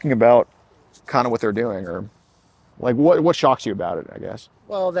shocking about kind of what they're doing, or like what shocks you about it, I guess?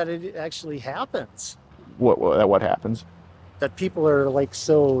 Well, that it actually happens. What happens? That people are like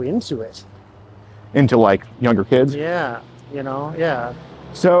so into it. Into like younger kids? Yeah. You know. Yeah.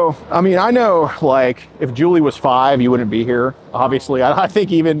 So, I mean, I know, like, if Julie was 5, you wouldn't be here. Obviously, I think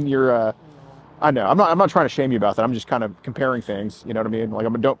even you're. I know. I'm not trying to shame you about that. I'm just kind of comparing things. You know what I mean? Like, I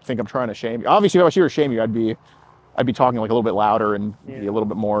don't think I'm trying to shame you. Obviously, if I was here to shame you, I'd be talking like a little bit louder and be a little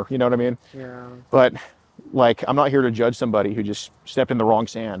bit more. You know what I mean? Yeah. But like, I'm not here to judge somebody who just stepped in the wrong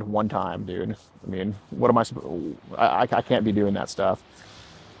sand one time, dude. I mean, what am I supposed? I can't be doing that stuff.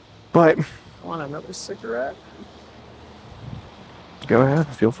 But Want another cigarette? Go ahead,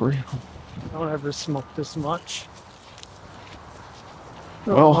 feel free. I don't ever smoke this much.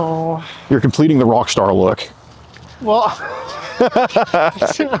 Well, you're completing the rock star look. Well,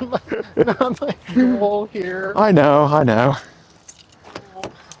 not my goal here. I know.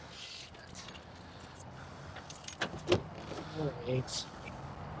 Right.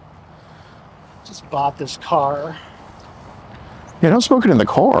 Just bought this car. Yeah, don't smoke it in the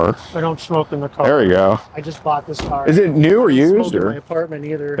car. I don't smoke in the car. There you go. I just bought this car. Is it new or I don't used? smoke in Or? my apartment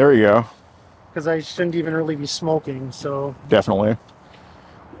either. There you go. Because I shouldn't even really be smoking. So Definitely.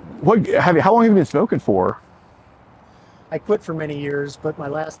 How long have you been smoking for? I quit for many years, but my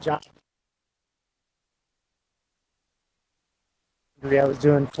last job, I was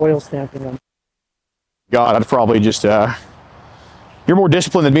doing foil stamping on. God, I'd probably just. You're more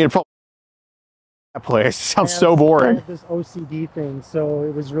disciplined than me. Probably that place sounds so I boring. had this OCD thing, so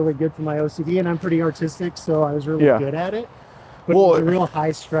it was really good for my OCD, and I'm pretty artistic, so I was really good at it. But it was a real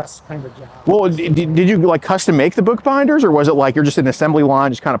high stress kind of job. Well, did you like custom make the book binders, or was it like you're just an assembly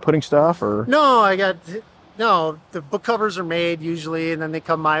line, just kind of putting stuff, or? No, the book covers are made usually, and then they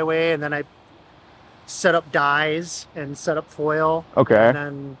come my way, and then I set up dies and set up foil. Okay. And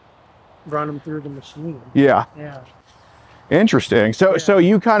then run them through the machine. Yeah. Yeah. Interesting. So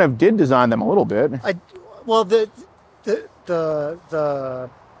you kind of did design them a little bit. Well, the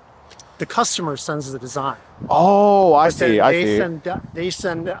customer sends the design. Oh, I see. They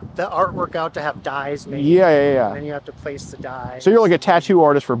send the artwork out to have dies made. Yeah. And then you have to place the die. So you're like a tattoo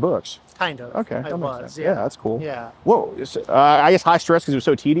artist for books. Kind of. Okay. I was. Yeah, that's cool. Yeah. Whoa. I guess high stress because it was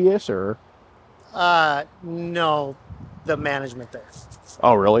so tedious, or? No, the management there.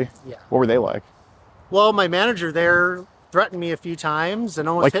 Oh, really? Yeah. What were they like? Well, my manager there threatened me a few times and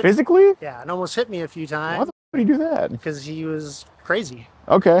almost like physically? Yeah, and almost hit me a few times. Why the fuck would he do that? Because he was crazy.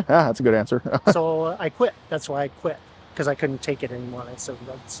 Okay, yeah, that's a good answer. So I quit. That's why I quit, because I couldn't take it anymore. I said,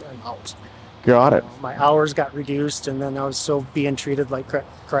 I'm out. Got it. My hours got reduced, and then I was still being treated like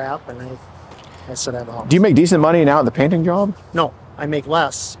crap, and I said I'm out. Do you make decent money now at the painting job? No, I make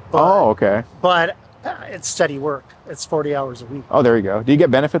less. But, oh, okay. But it's steady work. It's 40 hours a week. Oh, there you go. Do you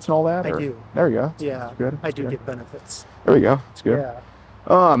get benefits and all that? I do. There you go. Yeah, that's good. I do get benefits. There we go. That's good.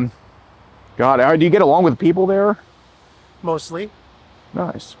 Yeah. God, do you get along with the people there? Mostly.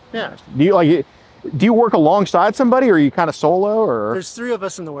 Nice. Yeah. Do you work alongside somebody, or are you kind of solo, or? There's 3 of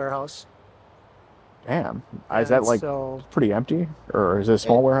us in the warehouse. Damn. Is that like pretty empty, or is it a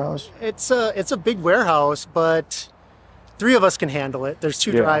small warehouse? It's a big warehouse, but 3 of us can handle it. There's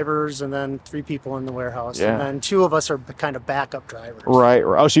 2 drivers and then 3 people in the warehouse. Yeah. And then 2 of us are kind of backup drivers. Right.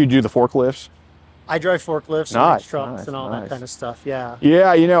 Oh, so you do the forklifts? I drive forklifts and trucks and all that kind of stuff. Yeah.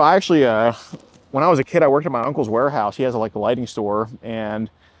 Yeah. I actually, when I was a kid, I worked at my uncle's warehouse. He has like a lighting store, and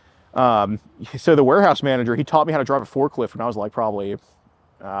so the warehouse manager, he taught me how to drive a forklift when I was like probably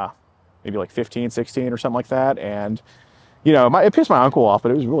maybe like 15, 16 or something like that. And it pissed my uncle off,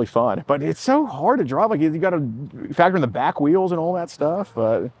 but it was really fun. But it's so hard to drive. Like, you got to factor in the back wheels and all that stuff.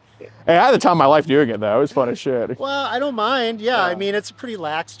 But hey, I had the time of my life doing it, though. It was fun as shit. Well, I don't mind. Yeah, I mean, it's a pretty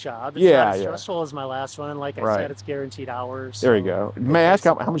lax job. It's not as stressful as my last one. Like I said, it's guaranteed hours. There you go. May I ask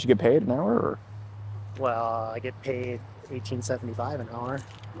how much you get paid an hour? Or? Well, I get paid $18.75 an hour.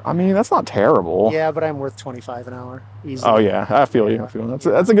 I mean, that's not terrible. Yeah, but I'm worth $25 an hour. Easily. Oh yeah, I feel you.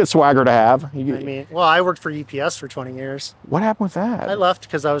 That's a good swagger to have. I worked for UPS for 20 years. What happened with that? I left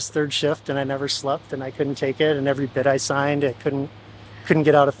because I was third shift and I never slept and I couldn't take it. And every bid I signed, I couldn't Couldn't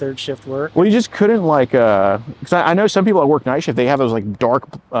get out of third shift work. Well, you just couldn't like, because I know some people that work night shift, they have those like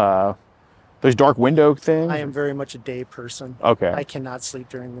those dark window things. I am very much a day person. Okay. I cannot sleep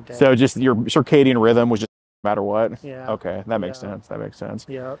during the day. So just your circadian rhythm was just no matter what? Yeah. Okay, that makes sense. That makes sense.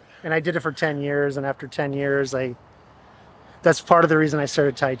 Yeah. And I did it for 10 years, and after 10 years, that's part of the reason I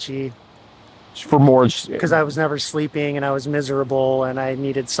started Tai Chi. For more, because I was never sleeping and I was miserable and I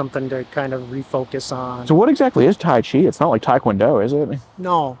needed something to kind of refocus on. So what exactly is Tai Chi? It's not like Taekwondo, is it?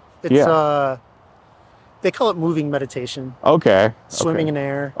 No, it's they call it moving meditation. Okay. Swimming in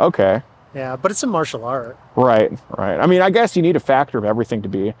air. Okay. Yeah, but it's a martial art. Right, right. I mean, I guess you need a factor of everything to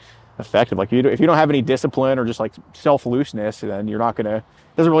be effective. Like if you don't have any discipline or just like self-looseness, then you're not gonna.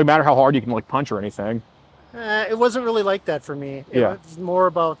 It doesn't really matter how hard you can like punch or anything. It wasn't really like that for me. It was more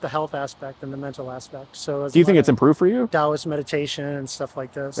about the health aspect than the mental aspect. So do you think it's improved for you? Taoist meditation and stuff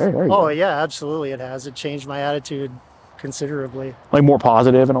like this. There you go. Yeah, absolutely. It has. It changed my attitude considerably. Like more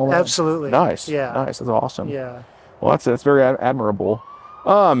positive and all that? Absolutely. Nice. Yeah. Nice. That's awesome. Yeah. Well, that's very admirable.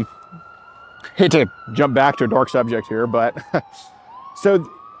 Hate to jump back to a dark subject here, but so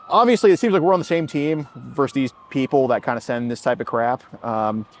obviously it seems like we're on the same team versus these people that kind of send this type of crap.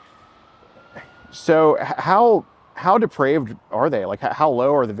 So how depraved are they? Like how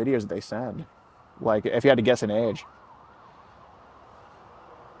low are the videos that they send? Like if you had to guess an age.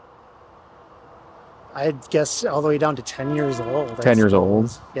 I'd guess all the way down to 10 years old. 10 years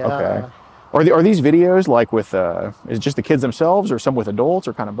old? Yeah. Okay. Are these videos like with, is it just the kids themselves or some with adults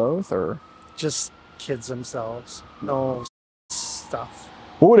or kind of both or? Just kids themselves. No stuff.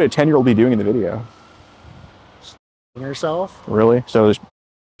 What would a 10-year-old be doing in the video? Yourself? Really? So there's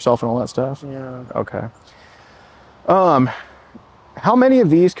yourself and all that stuff? Yeah. Okay. How many of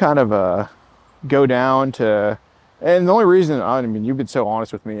these kind of go down to, and the only reason, I mean, you've been so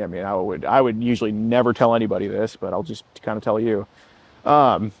honest with me. I mean, I would usually never tell anybody this, but I'll just kind of tell you.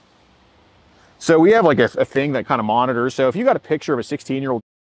 So we have like a thing that kind of monitors. So if you got a picture of a 16-year-old,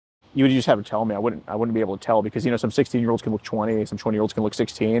 you would just have to tell me. I wouldn't be able to tell because, you know, some 16-year-olds can look 20, some 20-year-olds can look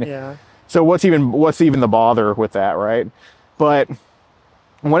 16. Yeah. So what's even the bother with that, right? But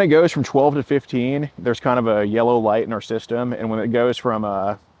when it goes from 12 to 15, there's kind of a yellow light in our system. And when it goes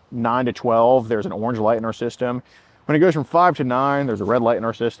from 9 to 12, there's an orange light in our system. When it goes from 5 to 9, there's a red light in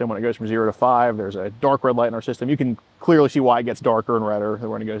our system. When it goes from 0 to 5, there's a dark red light in our system. You can clearly see why it gets darker and redder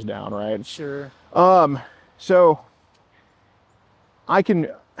when it goes down, right? Sure. So I can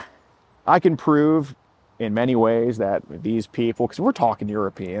prove in many ways that these people, because we're talking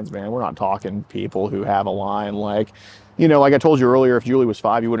Europeans, man, we're not talking people who have a line like, you know, like I told you earlier, if Julie was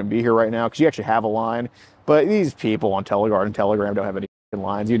 5, you wouldn't be here right now because you actually have a line. But these people on Teleguard and Telegram don't have any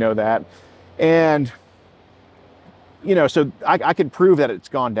lines, you know that. And, you know, so I could prove that it's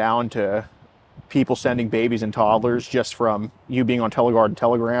gone down to people sending babies and toddlers just from you being on Teleguard and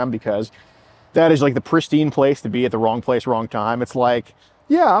Telegram, because that is like the pristine place to be at the wrong place, wrong time. It's like,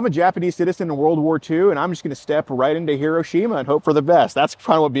 yeah, I'm a Japanese citizen in World War II, and I'm just going to step right into Hiroshima and hope for the best. That's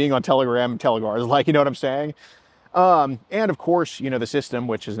kind of what being on Telegram and Teleguard is like, you know what I'm saying? And of course, you know, the system,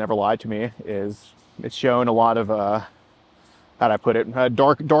 which has never lied to me, it's shown a lot of, how'd I put it,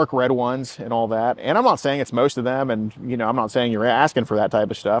 dark red ones and all that. And I'm not saying it's most of them, and, you know, I'm not saying you're asking for that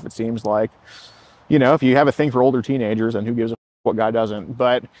type of stuff. It seems like, you know, if you have a thing for older teenagers, then who gives a what guy doesn't?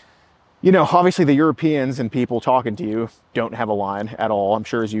 But, you know, obviously the Europeans and people talking to you don't have a line at all, I'm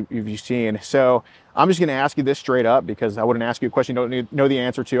sure, as you've seen. So I'm just going to ask you this straight up, because I wouldn't ask you a question you don't know the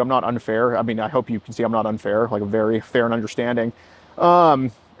answer to. I'm not unfair. I mean, I hope you can see I'm not unfair, like a very fair and understanding.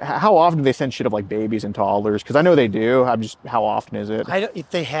 How often do they send shit of like babies and toddlers? Because I know they do. How often is it?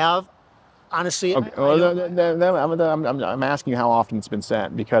 If they have, honestly, okay. I'm asking you how often it's been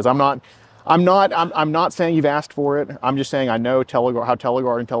sent, because I'm not saying you've asked for it. I'm just saying I know how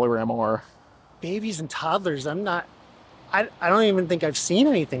Teleguard and Telegram are. Babies and toddlers, I don't even think I've seen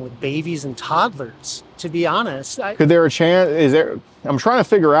anything with babies and toddlers, to be honest. Could there a chance, I'm trying to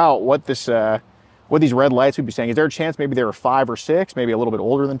figure out what these red lights would be saying. Is there a chance maybe they were 5 or 6, maybe a little bit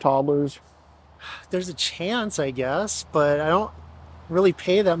older than toddlers? There's a chance, I guess, but I don't really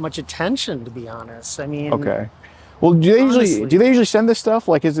pay that much attention, to be honest. I mean, okay. Well, do they usually send this stuff?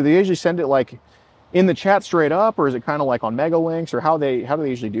 Like, do they usually send it like in the chat straight up, or is it kind of like on mega links, or how do they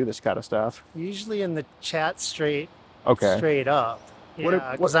usually do this kind of stuff? Usually in the chat straight up.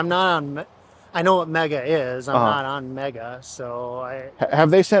 Yeah, because I'm not on. I know what Mega is. I'm not on Mega, so have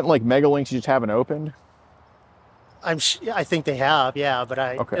they sent like mega links you just haven't opened? I think they have, yeah, but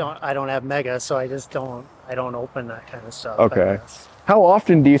I don't have Mega, so I don't open that kind of stuff. Okay. How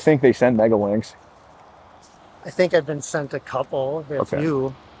often do you think they send mega links? I think I've been sent a couple, a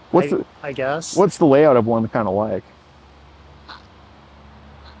few. I guess. What's the layout of one kind of like?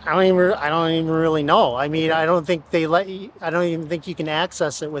 I don't even really know. I mean, I don't think they let you, I don't even think you can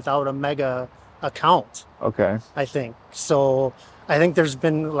access it without a Mega account. Okay. I think so. I think there's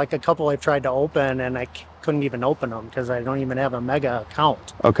been like a couple I've tried to open and I couldn't even open them because I don't even have a Mega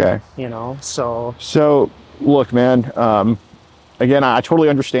account. Okay. You know, so. So look, man. Again, I totally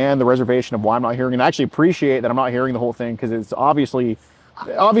understand the reservation of why I'm not hearing, and I actually appreciate that I'm not hearing the whole thing because it's obviously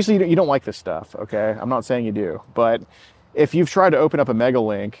you don't like this stuff. Okay, I'm not saying you do, but if you've tried to open up a Mega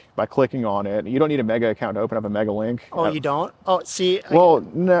link by clicking on it, you don't need a Mega account to open up a Mega link. Oh, you don't? Oh, see. Well,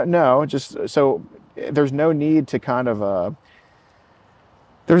 no, just so there's no need to kind of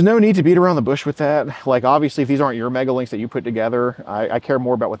there's no need to beat around the bush with that. Like, obviously, if these aren't your Mega links that you put together, I care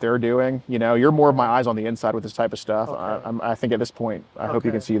more about what they're doing. You know, you're more of my eyes on the inside with this type of stuff. Okay. I think at this point, I hope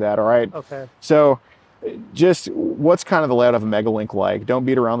you can see that. All right. Okay. So, just what's kind of the layout of a Mega link like? Don't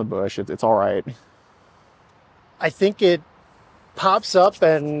beat around the bush. It's all right. I think it pops up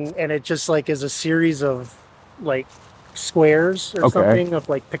and it just like is a series of like squares or something of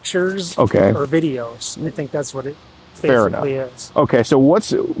like pictures or videos. I think that's what it basically is. Okay, so what's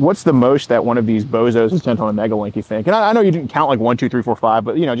the most that one of these bozos sent on a Mega link, you think? And I know you didn't count like 1, 2, 3, 4, 5,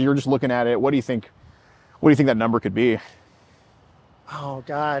 but you know, you're just looking at it. What do you think that number could be? Oh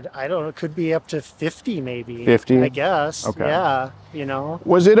God, I don't know. It could be up to 50 maybe. 50? I guess. Okay. Yeah, you know.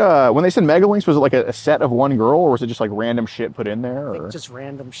 Was it when they said Mega links, was it like a set of one girl, or was it just like random shit put in there? I think just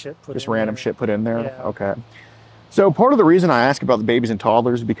random shit put in there. Just random shit put in there? Yeah. Okay. So part of the reason I ask about the babies and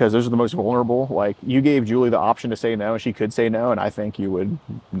toddlers is because those are the most vulnerable. Like, you gave Julie the option to say no, and she could say no, and I think you would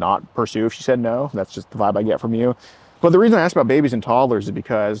not pursue if she said no. That's just the vibe I get from you. But the reason I ask about babies and toddlers is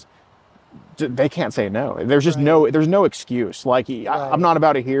because they can't say no. There's just there's no excuse. Like, I'm not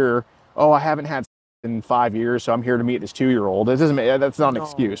about to hear, oh, I haven't had in 5 years, so I'm here to meet this 2-year-old. That's not an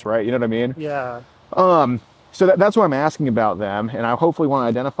excuse, right? You know what I mean? Yeah. So that's why I'm asking about them, and I hopefully want to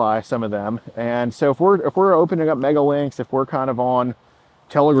identify some of them. And so if we're opening up Mega links, if we're kind of on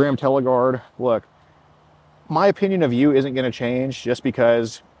Telegram, Teleguard, look, my opinion of you isn't going to change just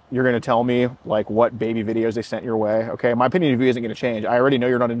because you're going to tell me like what baby videos they sent your way. Okay, my opinion of you isn't going to change. I already know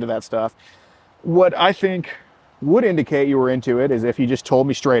you're not into that stuff. What I think would indicate you were into it is if you just told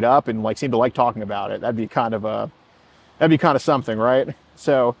me straight up and like seemed to like talking about it. That'd be kind of something, right?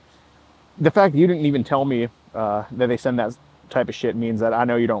 So the fact that you didn't even tell me that they send that type of shit means that I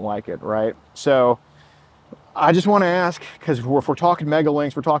know you don't like it, right? So I just want to ask, because if we're talking Mega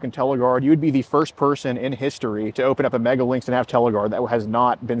links, we're talking Teleguard, you would be the first person in history to open up a Mega links and have Teleguard that has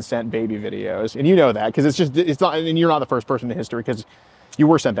not been sent baby videos. And you know that, because it's not, and you're not the first person in history because you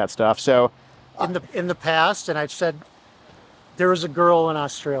were sent that stuff. So in the past, and I've said, there was a girl in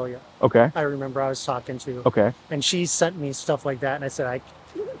Australia. Okay. I remember I was talking to. Okay. And she sent me stuff like that, and I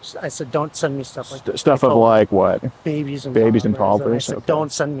said, don't send me stuff like that. Stuff of like what? Babies and toddlers. And I said,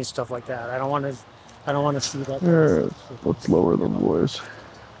 don't send me stuff like that. I don't want to see that. Let's lower the voice.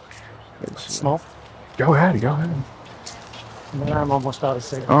 Small? Go ahead. And then I'm almost out of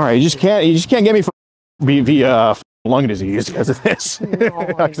cigarettes. All right, you just can't get me for lung disease because of this.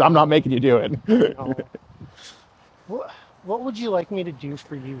 Because I'm not making you do it. No. What would you like me to do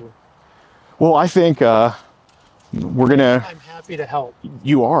for you? Well, I think we're gonna. I'm happy to help.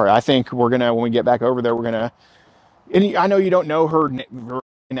 You are. I think we're gonna, when we get back over there, we're gonna. And I know you don't know her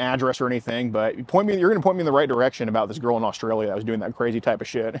address or anything, but you're gonna point me in the right direction about this girl in Australia that was doing that crazy type of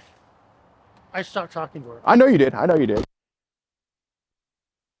shit. I stopped talking to her. I know you did. A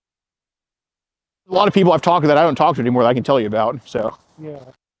lot of people I've talked to that I don't talk to anymore that I can tell you about. So. Yeah.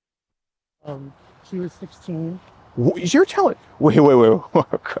 She was 16. You're telling? Wait.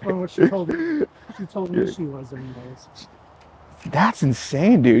 Okay. Well, what she told me she was anyways. That's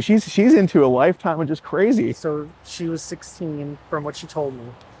insane, dude. She's into a lifetime of just crazy. So she was 16 from what she told me.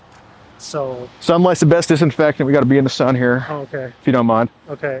 So sunlight's the best disinfectant. We got to be in the sun here. Oh, okay. If you don't mind.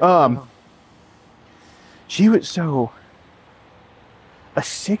 Okay. She was so. A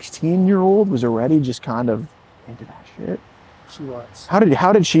 16-year-old was already just kind of into that shit. She was. How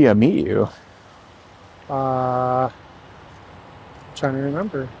did she meet you? Trying to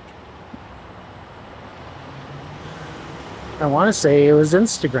remember. I want to say it was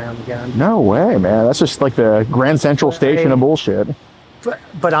Instagram again. No way, man. That's just like the Grand Central Station of bullshit.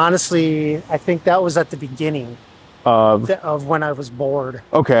 But honestly, I think that was at the beginning of when I was bored.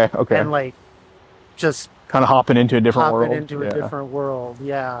 Okay. And like, just kind of hopping into a different world. A different world,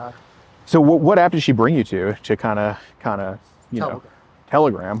 yeah. So what app did she bring you to kind of know,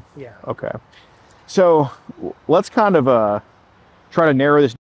 Telegram? Yeah. Okay. So let's kind of try to narrow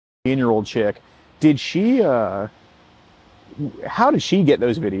this 18-year-old chick. Did she how did she get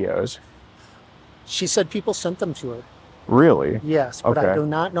those videos? She said people sent them to her. Really? Yes, but I do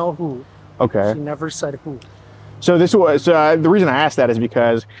not know who. Okay. She never said who. So this was the reason I asked that is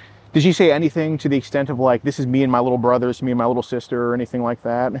because did she say anything to the extent of like, this is me and my little brother, this is me and my little sister, or anything like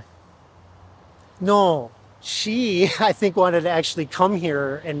that? No, she, I think, wanted to actually come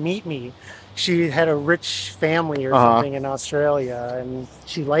here and meet me. She had a rich family or something in Australia, and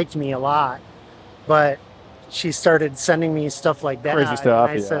she liked me a lot. But she started sending me stuff like that. Crazy stuff,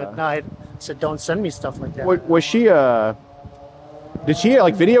 and I said, no, I said, don't send me stuff like that. Was she, did she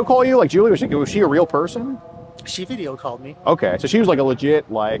like video call you? Like Julie, was she a real person? She video called me. Okay, so she was like a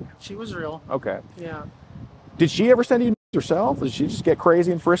legit, like... She was real. Okay. Yeah. Did she ever send you herself? Did she just get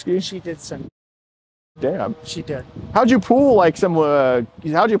crazy and frisky? She did send. Damn. She did. How'd you pull like some,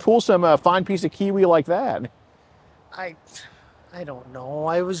 fine piece of kiwi like that? I don't know.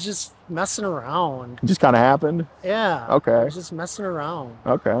 I was just messing around. It just kind of happened? Yeah. Okay. I was just messing around.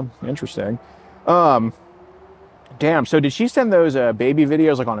 Okay, interesting. Damn, so did she send those baby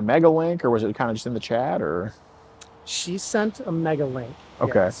videos like on a mega link, or was it kind of just in the chat, or? She sent a mega link.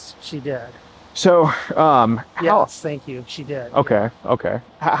 Okay. Yes, she did. So, yes, thank you. She did. Okay, okay.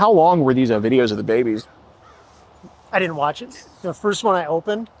 How long were these videos of the babies? I didn't watch it. The first one I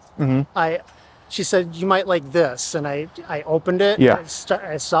opened, she said, you might like this. And I opened it. Yeah.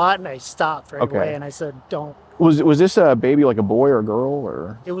 I saw it and I stopped right away. And I said, don't. Was this a baby like a boy or a girl,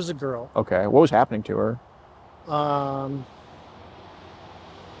 or? It was a girl. Okay. What was happening to her? I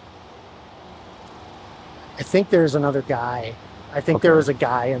think there's another guy. I think there was a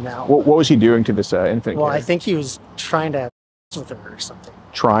guy in that one. What was he doing to this infant Well, kid? I think he was trying to have with her or something.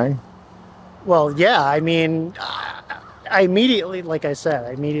 Trying? Well, yeah. I mean, I immediately, like I said,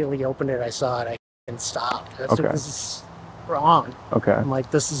 I immediately opened it. I saw it. I stopped. That's what this is wrong. Okay. I'm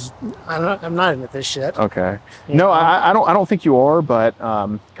like, this is. I'm not into this shit. Okay. No, I don't think you are. But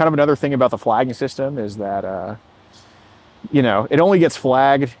kind of another thing about the flagging system is that you know, it only gets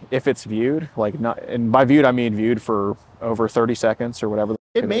flagged if it's viewed. Like not, and by viewed I mean viewed for over 30 seconds or whatever.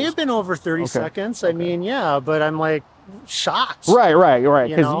 It may have been over 30 seconds. I mean, yeah, but I'm like shocked. Right.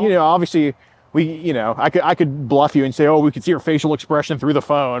 Because you know, obviously, I could bluff you and say, oh, we could see your facial expression through the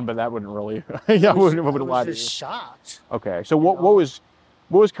phone, but that wouldn't really. I wouldn't lie to you. Just shocked. Okay, so what was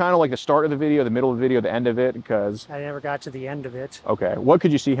kind of like the start of the video, the middle of the video, the end of it? Because I never got to the end of it. Okay, what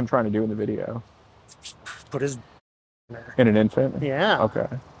could you see him trying to do in the video? Put his in an infant. Yeah. Okay.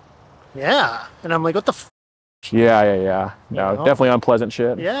 Yeah, and I'm like, what the. Yeah. No, definitely unpleasant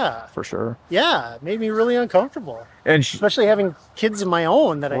shit. Yeah. For sure. Yeah, it made me really uncomfortable. And especially having kids of my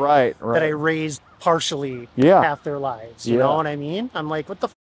own that I raised partially half their lives. You know what I mean? I'm like, what the.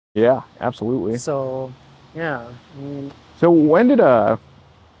 Yeah, absolutely. So, yeah. I mean, so when did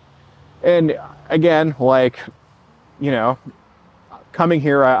and again, like, you know, coming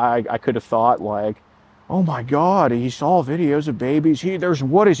here, I could have thought like, oh my God, he saw videos of babies.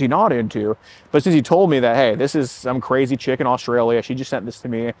 What is he not into? But since he told me that, hey, this is some crazy chick in Australia, she just sent this to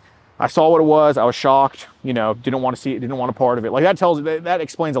me. I saw what it was. I was shocked. You know, didn't want to see it. Didn't want a part of it. Like that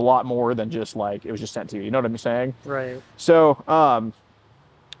explains a lot more than just like it was just sent to you. You know what I'm saying? Right. So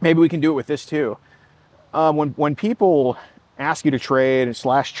maybe we can do it with this too. When people ask you to trade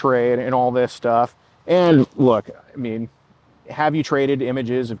and all this stuff, and look, I mean, have you traded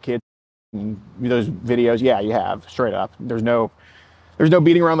images of kids? Those videos, yeah, you have, straight up. There's no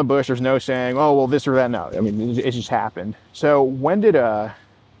beating around the bush. There's no saying, oh, well, this or that. No, I mean, it just happened. So when did and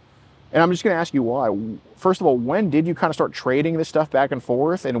I'm just going to ask you why. First of all, when did you kind of start trading this stuff back and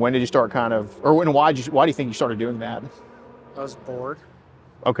forth, and when did you start why do you think you started doing that? I was bored.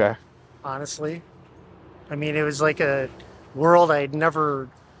 Okay. Honestly, I mean, it was like a world I'd never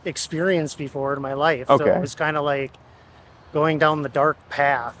experienced before in my life. Okay. So it was kind of like going down the dark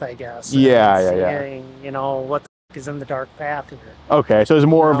path, I guess. Yeah. You know, what the fuck is in the dark path here? Okay, so it's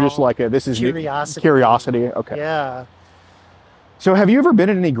more of just like this is curiosity. Curiosity. Okay. Yeah. So have you ever been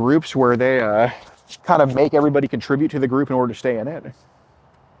in any groups where they kind of make everybody contribute to the group in order to stay in it?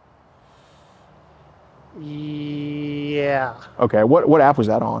 Yeah. Okay. What app was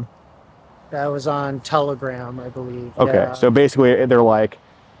that on? That was on Telegram, I believe. Okay. Yeah. So basically, they're like,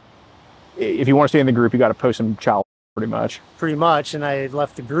 if you want to stay in the group, you got to post some child. Pretty much, and I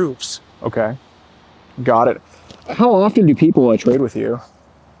left the groups. Okay, got it. How often do people trade with you?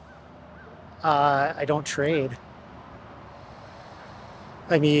 I don't trade.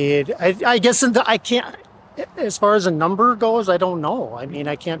 I mean, I guess I can't. As far as a number goes, I don't know. I mean,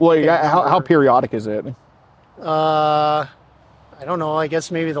 I can't. Well, how periodic is it? I don't know. I guess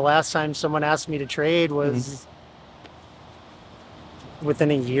maybe the last time someone asked me to trade was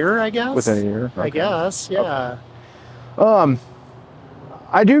within a year. I guess. Within a year. Okay. I guess. Yeah. Okay.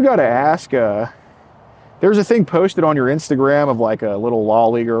 I do got to ask, There's a thing posted on your Instagram of like a little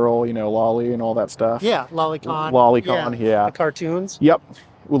lolly girl, you know, Lolly and all that stuff. Yeah, Lolicon. Lolicon, yeah. The cartoons. Yep.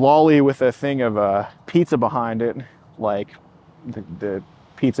 Lolly with a thing of pizza behind it, like the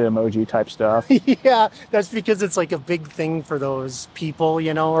pizza emoji type stuff. Yeah, that's because it's like a big thing for those people,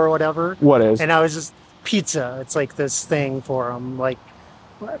 you know, or whatever. What is? And I was just pizza. It's like this thing for them, like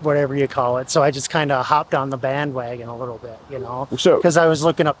whatever you call it. So I just kind of hopped on the bandwagon a little bit, you know, because I was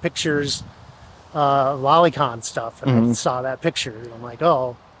looking up pictures, Lolicon stuff, and I saw that picture. And I'm like,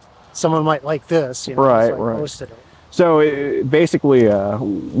 oh, someone might like this, you know. Right, so I right. posted it. So basically,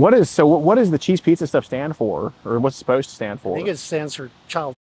 what does the cheese pizza stuff stand for, or what's it supposed to stand for? I think it stands for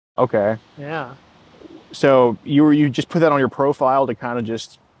child. Okay. Yeah. So you just put that on your profile to kind of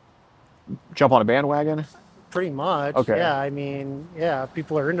just jump on a bandwagon? Pretty much. Okay. Yeah. I mean, yeah. If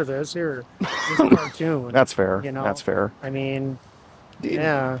people are into this, here, it's a cartoon. That's fair. You know. That's fair. I mean,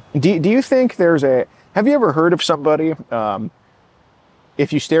 yeah. Do you think there's a? Have you ever heard of somebody?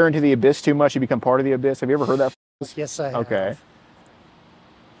 If you stare into the abyss too much, you become part of the abyss. Have you ever heard that? Yes, I have. Okay.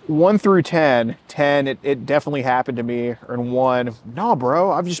 1 through 10. 10, it definitely happened to me. And 1, no,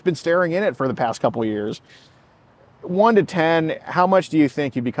 bro, I've just been staring in it for the past couple of years. 1 to 10, how much do you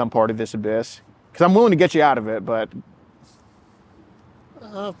think you become part of this abyss? Because I'm willing to get you out of it, but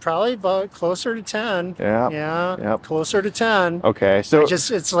probably about closer to 10. Yeah. Yeah. Yep. Closer to 10. Okay. So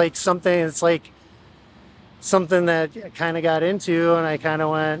it's like something. It's like something that I kind of got into, and I kind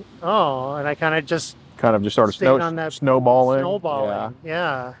of went, oh, and I kind of just started snowballing. Snowballing.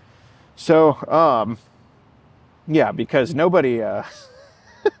 Yeah. So, yeah, because nobody,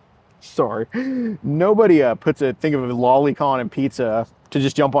 sorry, nobody puts a thing of a lolicon and pizza to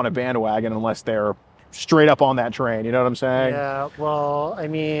just jump on a bandwagon unless they're straight up on that train. You know what I'm saying? Yeah. Well, I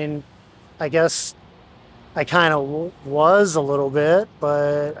mean, I guess I kind of was a little bit,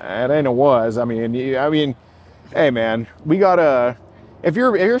 but it ain't a was. I mean, hey man, we gotta. If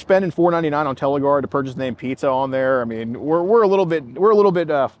you're spending $4.99 on Telegard to purchase the name pizza on there, I mean, we're a little bit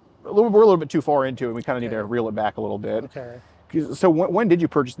too far into it. We kind of need to reel it back a little bit. Okay. So when did you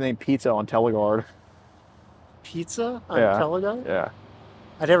purchase the name pizza on Telegard? Pizza on Telegard? Yeah.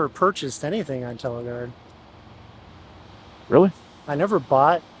 I never purchased anything on Telegard. Really? I never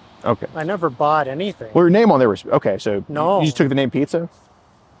bought. Okay. I never bought anything. Well, your name on there was okay. So no, you just took the name pizza.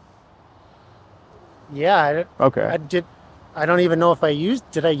 Yeah. Okay. I did. I don't even know if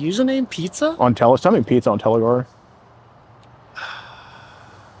did I use a name pizza? On something pizza on Telegard.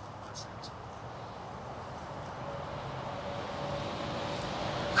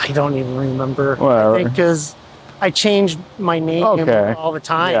 I don't even remember. Whatever. I think because I changed my name all the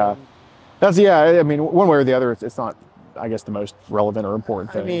time. Yeah. I mean, one way or the other, it's not, I guess, the most relevant or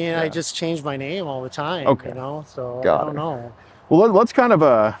important thing. I mean, I just changed my name all the time. Okay. You know, so Got I don't know. Well, let's kind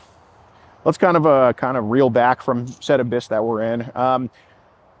of reel back from said abyss that we're in.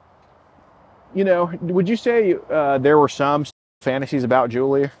 You know, would you say there were some fantasies about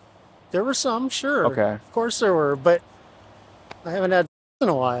Julie? There were some, sure. Okay. Of course there were, but I haven't had in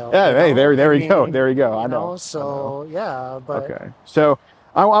a while. Yeah. Hey, there you go. There you go. I know. So yeah, but okay. So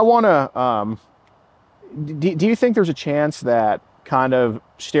I want to. Do you think there's a chance that kind of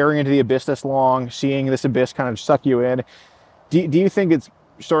staring into the abyss this long, seeing this abyss kind of suck you in? Do you think it's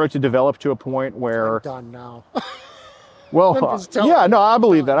started to develop to a point where I'm done now? Well, yeah, no, I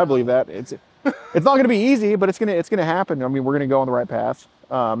believe that. I believe that it's not going to be easy, but it's gonna happen. I mean, we're gonna go on the right path.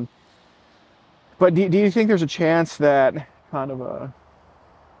 But do you think there's a chance that kind of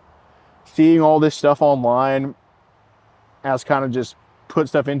seeing all this stuff online has kind of just put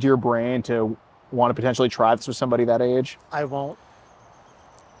stuff into your brain to want to potentially try this with somebody that age? I won't.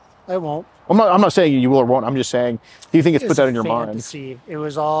 I'm not saying you will or won't. I'm just saying, do you think it's put that in your fantasy. mind? It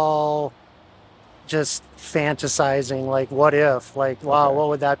was all just fantasizing, like what if, like wow, what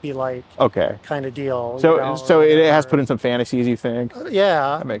would that be like? Okay. Kind of deal. So it has put in some fantasies, you think?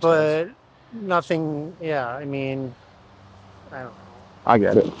 Yeah, that makes but sense. Nothing. Yeah, I mean, I don't know. I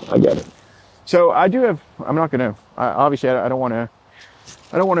get it. So I do have. I'm not gonna. Obviously, I don't want to.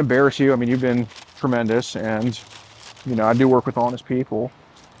 I don't want to embarrass you. I mean, you've been tremendous, and you know, I do work with honest people.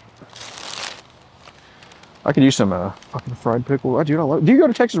 I could use some fucking fried pickle. Do you go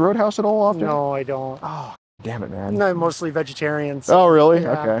to Texas Roadhouse at all often? No, I don't. Oh, damn it, man. No, I'm mostly vegetarian. So, oh, really?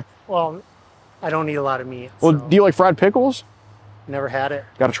 yeah. Okay. Well, I don't eat a lot of meat. Well, so. do you like fried pickles? Never had it.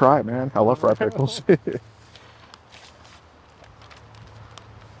 Got to try it, man. I love fried pickles.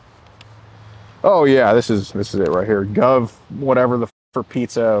 Oh yeah, this is it right here. Gov, whatever for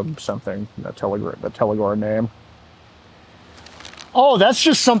pizza something. The Telegard name. Oh, that's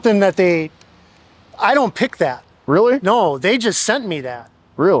just something that I don't pick that. Really? No, they just sent me that.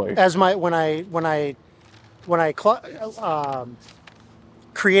 Really? As when I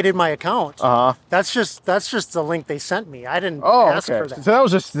created my account, that's just the link they sent me. I didn't ask for that. So that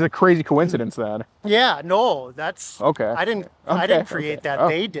was just a crazy coincidence then. Yeah, no, that's okay. I didn't create that.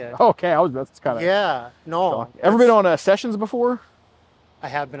 They did. Okay, that's kind of no. Ever been on sessions before? I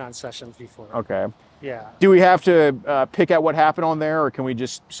have been on sessions before. Okay. Yeah. Do we have to pick out what happened on there, or can we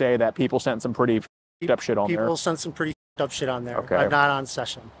just say that people sent some pretty up shit on there? People sent some pretty up shit on there. Okay. I'm not on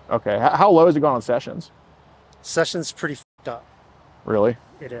session. Okay. How low has it gone on sessions? Session's pretty up. Really?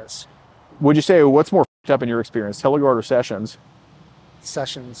 It is. Would you say what's more up in your experience, Telegard or sessions?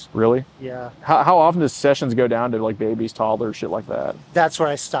 Sessions. Really? Yeah. How often does sessions go down to like babies, toddlers, shit like that? That's where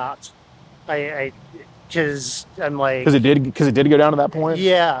I stopped. Because I'm like... Because it did go down to that point?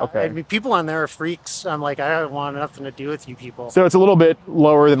 Yeah. Okay. I mean, people on there are freaks. I'm like, I don't want nothing to do with you people. So it's a little bit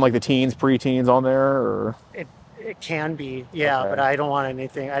lower than like the teens, preteens on there, or... It can be, yeah, but I don't want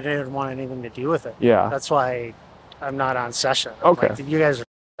anything. I didn't want anything to do with it. Yeah. That's why I'm not on session. Okay. Like, you guys are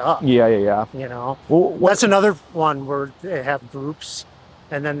up. Yeah. You know? Well, that's another one where they have groups,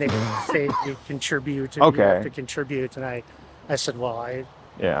 and then they say you contribute, and you have to contribute. And I said, well,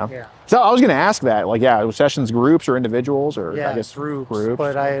 yeah. So I was going to ask that, like, sessions groups or individuals, or I guess groups. Okay.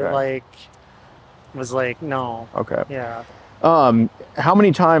 But I was like, no. Okay. Yeah. How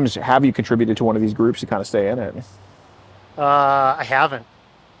many times have you contributed to one of these groups to kind of stay in it? I haven't.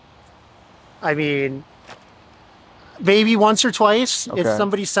 I mean, maybe once or twice. Okay. If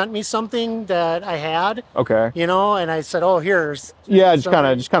somebody sent me something that I had. Okay. You know, and I said, oh, here's. Yeah, just kind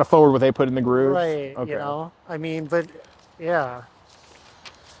of forward what they put in the group. Right. Okay. You know, I mean, but yeah.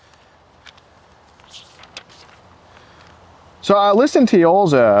 So I listened to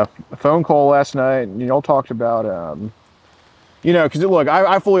y'all's phone call last night, and y'all talked about, because look,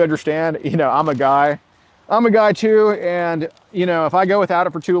 I fully understand. I'm a guy too, and if I go without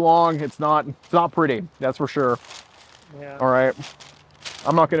it for too long, it's not pretty. That's for sure. Yeah. All right.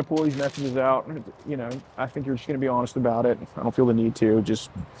 I'm not going to pull these messages out. I think you're just going to be honest about it. I don't feel the need to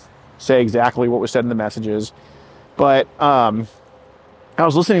just say exactly what was said in the messages. But I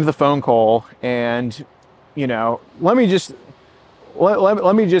was listening to the phone call, and let me just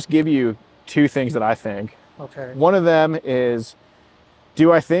give you two things that I think. Okay. One of them is,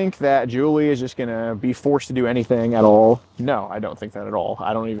 do I think that Julie is just going to be forced to do anything at all? No, I don't think that at all.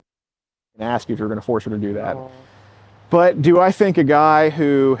 I don't even ask you if you're going to force her to do that. No. But do I think a guy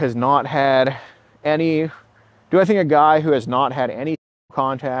who has not had any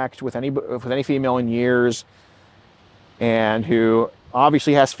contact with any female in years, and who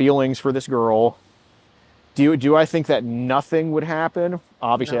obviously has feelings for this girl, do I think that nothing would happen?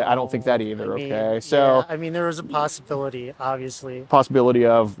 Obviously, no. I don't think that either. Okay, so I mean, there was a possibility, obviously. Possibility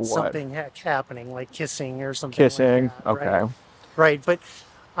of what? Something happening, like kissing or something. Kissing. Like that, okay. Right, but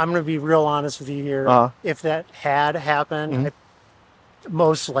I'm going to be real honest with you here. If that had happened, I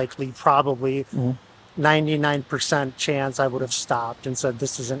most likely, probably 99% chance I would have stopped and said,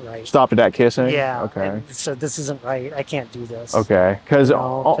 this isn't right. Stopped at that kissing? Yeah. Okay. So this isn't right. I can't do this. Okay. Because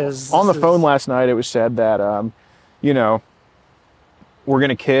on the phone last night, it was said that, we're going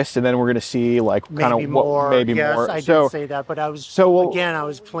to kiss, and then we're going to see, like, kind of maybe more. Maybe yes, more. I did say that, but I was, I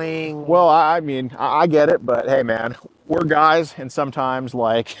was playing. Well, I mean, I get it, but hey, man, we're guys, and sometimes,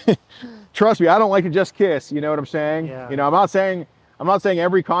 like, trust me, I don't like to just kiss. You know what I'm saying? Yeah. I'm not saying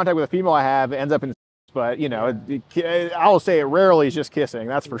every contact with a female I have ends up in, but I will say it rarely is just kissing.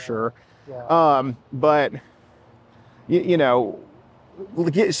 That's for sure. Yeah. But so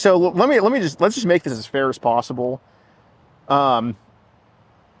let's just make this as fair as possible.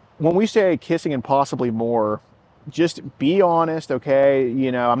 When we say kissing and possibly more, just be honest, okay?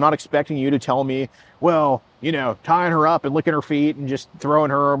 I'm not expecting you to tell me, well, tying her up and licking her feet and just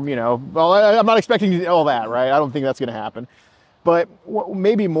throwing her, well, I'm not expecting all that, right? I don't think that's going to happen. But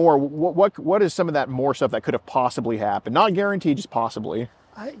maybe more, what is some of that more stuff that could have possibly happened? Not guaranteed, just possibly.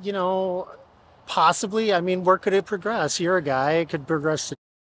 Possibly. I mean, where could it progress? You're a guy. It could progress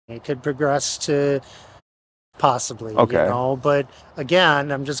to possibly, okay. But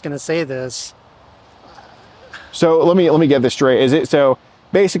again, I'm just going to say this. So let me get this straight. Is it so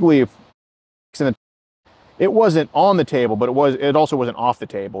basically it wasn't on the table, but it also wasn't off the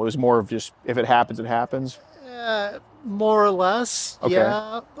table. It was more of just, if it happens, it happens. More or less. Okay.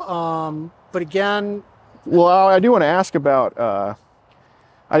 Yeah. But again, well, I do want to ask about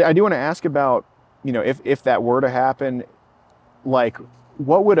if that were to happen, like,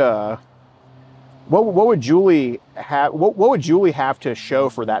 what would Julie have to show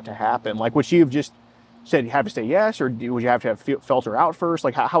for that to happen? Like, would she have just said you have to say yes, or would you have to have felt her out first?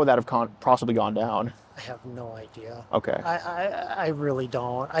 Like, how would that have possibly gone down? I have no idea. Okay. I really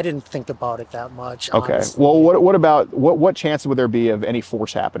don't. I didn't think about it that much. Okay. Honestly. Well, what about what chances would there be of any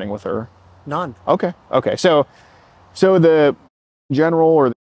force happening with her? None. Okay. Okay. So the general,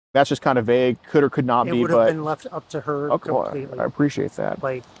 or that's just kind of vague, could or could not be. It would have been left up to her completely. I appreciate that.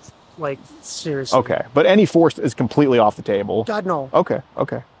 Like seriously. Okay. But any force is completely off the table. God, no. Okay.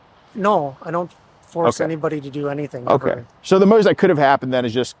 Okay. No, I don't force anybody to do anything. Okay. Ever. So the most that could have happened then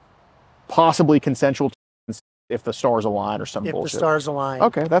is just possibly consensual if the stars align or some bullshit. If the stars align.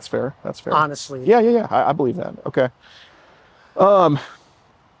 Okay, that's fair. That's fair. Honestly. Yeah. I believe that. Okay.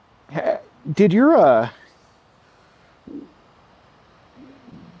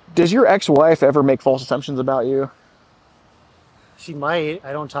 Does your ex-wife ever make false assumptions about you? She might.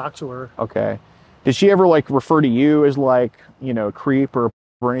 I don't talk to her. Okay. Did she ever like refer to you as like, creep or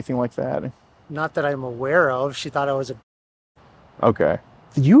anything like that? Not that I'm aware of. She thought I was a. Okay.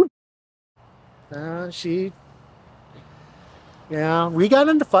 Yeah, we got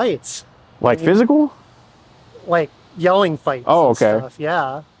into fights. Like physical? Like yelling fights. Oh, okay. Stuff.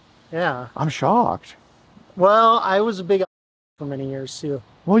 Yeah. I'm shocked. Well, I was a big for many years too.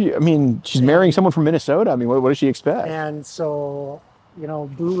 Well, I mean, she's marrying someone from Minnesota. I mean, what does she expect? And so,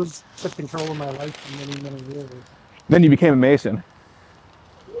 booze took control of my life for many, many years. Then you became a Mason.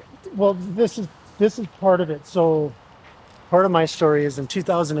 Well, this is part of it. So, part of my story is in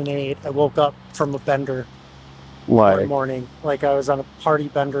 2008, I woke up from a bender one morning. Like I was on a party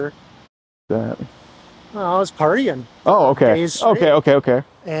bender. That. Well, I was partying. Oh, okay. Okay.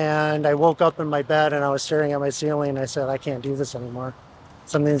 And I woke up in my bed and I was staring at my ceiling and I said, I can't do this anymore.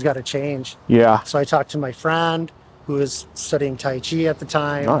 Something's got to change. Yeah. So I talked to my friend who was studying Tai Chi at the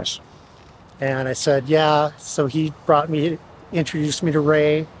time. Nice. And I said, yeah. So he introduced me to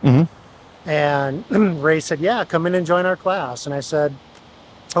Ray. Mm-hmm. And Ray said, yeah, come in and join our class. And I said,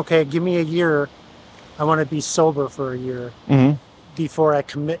 okay, give me a year. I want to be sober for a year. Mm-hmm. Before I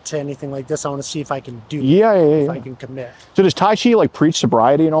commit to anything like this. I want to see if I can do it. If I can commit. So does Tai Chi like preach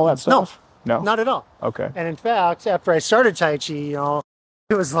sobriety and all that stuff? No, not at all. Okay. And in fact, after I started Tai Chi,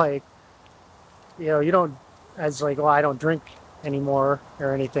 it was like, I was like, well, I don't drink anymore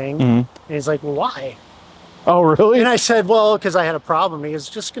or anything. Mm-hmm. And he's like, well, why? Oh, really? And I said, well, because I had a problem. He goes,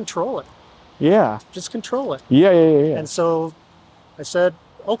 just control it. Yeah. Just control it. Yeah. And so I said,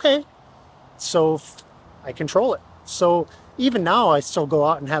 okay. So I control it. So even now I still go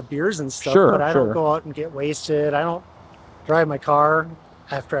out and have beers and stuff, but I don't go out and get wasted. I don't drive my car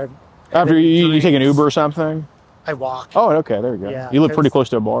after you take an Uber or something? I walk. Oh, okay. There you go. Yeah, you live pretty close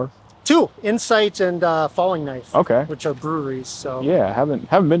to a bar? Two, Insight and Falling Knife. Okay. Which are breweries. So yeah,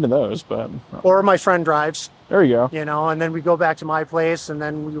 haven't been to those, but. Or my friend drives. There you go. And then we go back to my place and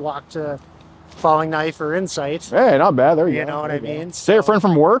then we walk to Falling Knife or Insight. Hey, not bad. There you go. You know what I mean? Is he a friend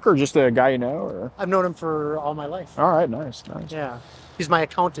from work or just a guy you know? Or? I've known him for all my life. All right, nice. Yeah. He's my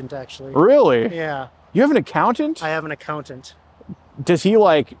accountant, actually. Really? Yeah. You have an accountant? I have an accountant. Does he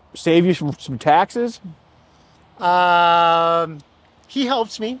like save you from some taxes? He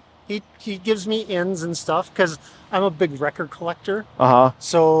helps me. He gives me ins and stuff because I'm a big record collector.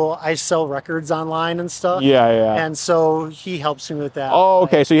 So I sell records online and stuff. Yeah. And so he helps me with that. Oh,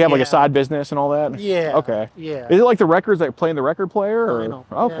 okay. So you have like a side business and all that? Yeah. Okay. Yeah. Is it like the records that play in the record player? Or? I know.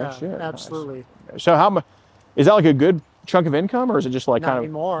 Okay, yeah, shit. absolutely. Nice. So how much is that, like a good chunk of income, or is it just like Not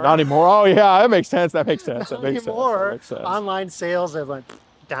anymore. Not anymore? Oh yeah, that makes sense. That makes sense. Not anymore. Online sales have went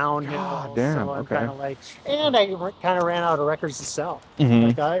downhill. God damn. So I'm kind of like, and I kind of ran out of records to sell.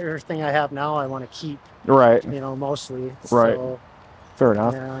 Mm-hmm. Like everything I have now, I want to keep. Right. Mostly. Right. So, fair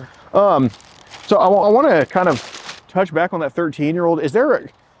enough. Yeah. So I want to kind of touch back on that 13-year-old. Is there?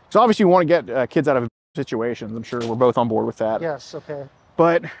 So obviously you want to get kids out of situations. I'm sure we're both on board with that. Yes. Okay.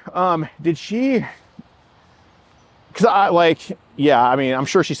 But did she? Because I mean, I'm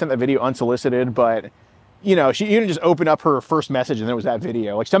sure she sent that video unsolicited, but she didn't just open up her first message and there was that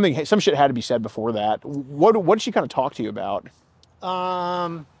video. Like some shit had to be said before that. What did she kind of talk to you about?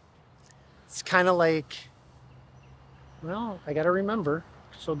 It's kind of like, well, I got to remember.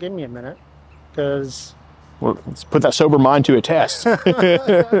 So give me a minute, because. Well, let's put that sober mind to a test.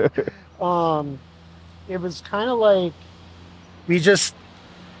 It was kind of like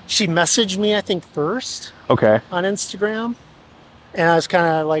she messaged me, I think, first. Okay. On Instagram. And I was kind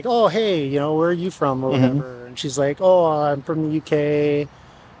of like, oh, hey, where are you from or whatever. Mm-hmm. And she's like, oh, I'm from the UK,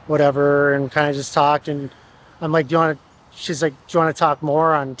 whatever. And kind of just talked. And I'm like, she's like, do you want to talk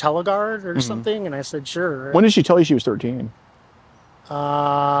more on Teleguard or something? And I said, sure. When did she tell you she was 13?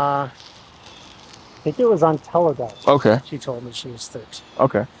 think it was on Telegram. Okay. She told me she was 13.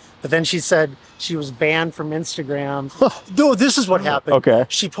 Okay. But then she said she was banned from Instagram. No, this is what happened. Okay.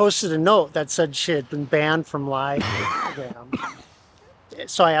 She posted a note that said she had been banned from live Instagram.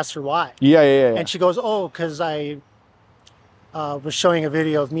 So I asked her why. Yeah. And she goes, oh, because I was showing a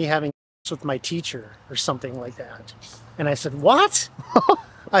video of me having sex with my teacher or something like that. And I said, what?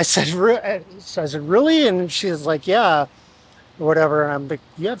 I said, really? And she was like, yeah, or whatever. And I'm like,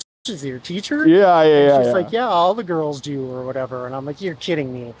 you have sex with your teacher? Yeah. She's like, yeah, all the girls do or whatever. And I'm like, you're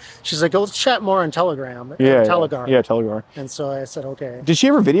kidding me. She's like, go chat more on Telegram. Telegram. Yeah, Telegram. And so I said, okay. Did she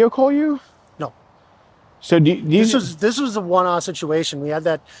ever video call you? No. So this was a one-off situation. We had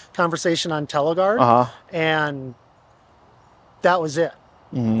that conversation on Telegram, and that was it.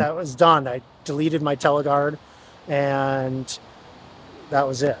 That was done. I deleted my Telegram, and that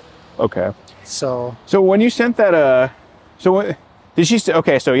was it. Okay. So when you sent that, did she say,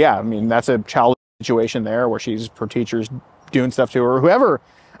 okay, so yeah, I mean, that's a child situation there where her teacher's doing stuff to her, whoever.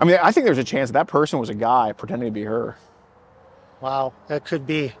 I mean, I think there's a chance that person was a guy pretending to be her. Wow, that could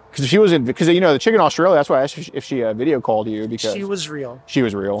be. Because the chick in Australia, that's why I asked if she video called you, because she was real. She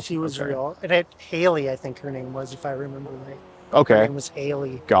was real. She was real. And Haley, I think her name was, if I remember right. Okay. Her name was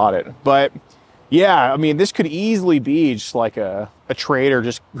Haley. Got it. But yeah, I mean, this could easily be just like a trader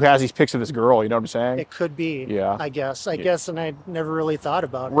just who has these pics of this girl, you know what I'm saying? It could be. Yeah. I guess, and I never really thought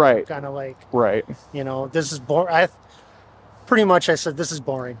about it. Right. Kind of like, right. This is boring. Pretty much I said, this is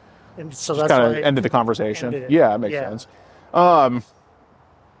boring. And so that's kind of ended the conversation. Yeah, it makes sense.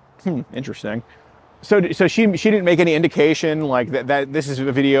 Interesting. So she didn't make any indication like that this is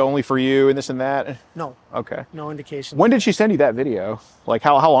a video only for you and this and that? No. Okay. No indication. When did she send you that video? Like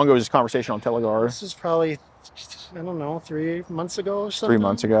how long ago was this conversation on Telegram? This is probably, I don't know, 3 months ago or something. 3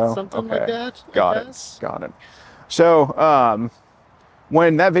 months ago? Something like that. Got it. So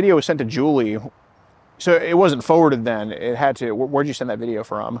when that video was sent to Julie, so it wasn't forwarded then, it had to, where'd you send that video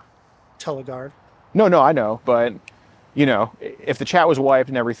from? Telegram. No, I know, but if the chat was wiped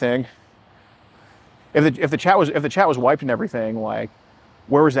and everything, if the chat was wiped and everything, like,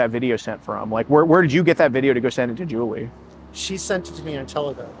 where was that video sent from? Like, where did you get that video to go send it to Julie? She sent it to me on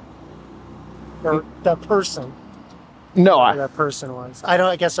Telegram. Or that person. No, that person was.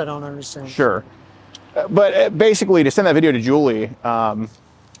 I guess I don't understand. Sure, but basically to send that video to Julie, and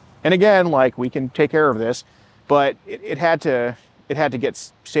again, like, we can take care of this, but it had to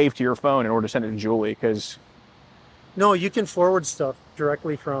get saved to your phone in order to send it to Julie, because. No, you can forward stuff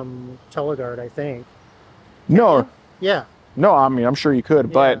directly from Telegram, I think. No. Yeah. No, I mean, I'm sure you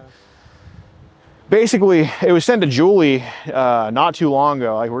could, but basically it was sent to Julie not too long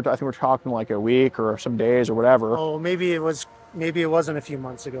ago. Like I think we're talking like a week or some days or whatever. Oh, maybe it wasn't a few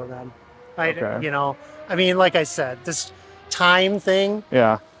months ago then. Okay. I mean, like I said, this time thing.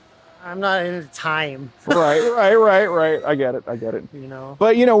 Yeah. I'm not into time. Right. I get it.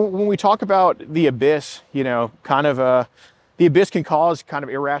 But when we talk about the abyss, kind of the abyss can cause kind of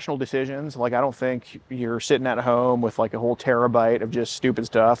irrational decisions. Like, I don't think you're sitting at home with like a whole terabyte of just stupid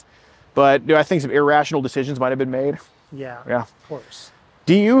stuff. But I think some irrational decisions might have been made. Yeah. Of course.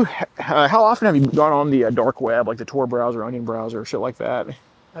 Do you? How often have you gone on the dark web, like the Tor browser, Onion browser, shit like that?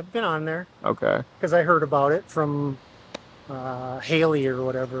 I've been on there. Okay. Because I heard about it from Haley or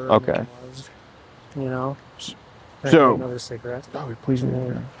whatever. Okay. So another cigarette. Oh, please.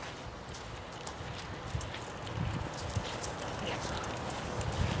 Yeah.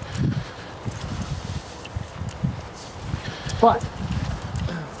 But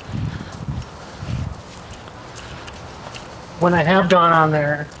when I have gone on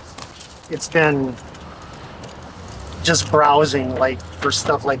there, it's been just browsing, like, for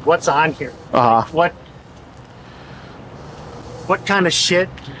stuff like what's on here. Like, what kind of shit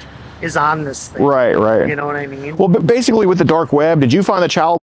is on this thing? Right. You know what I mean? Well, but basically with the dark web, did you find the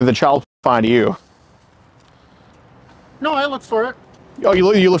child? Or the child find you? No, I looked for it. Oh,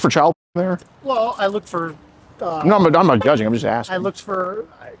 you look for child there? Well, I looked for. No, I'm not judging. I'm just asking. I looked for,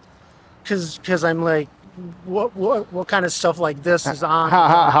 because I'm like, what kind of stuff like this is on?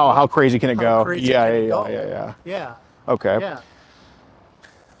 How crazy can it go? Yeah. Okay. Yeah.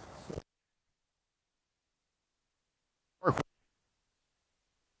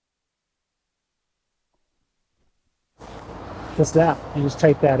 Just that. You just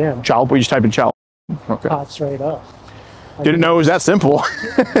type that in. We just type in child. Okay. Pops right up. Didn't know it was that simple.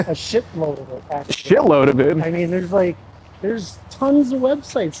 A shitload of it, actually. Shitload of it. I mean, there's tons of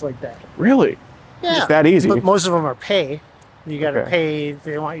websites like that. Really? Yeah. Just that easy. But most of them are pay. You got to pay.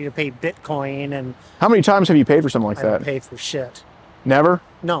 They want you to pay Bitcoin, and how many times have you paid for something like that? I don't pay for shit. Never?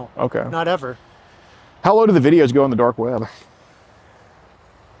 No. Okay. Not ever. How low do the videos go on the dark web?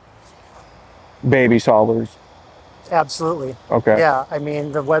 Babies, toddlers. Absolutely. Okay. Yeah, I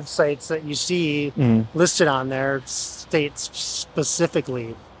mean, the websites that you see listed on there states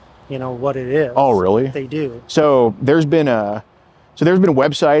specifically, you know, what it is. Oh, really? They do. So there's been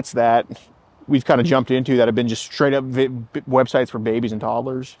websites that we've kind of jumped into that have been just straight up websites for babies and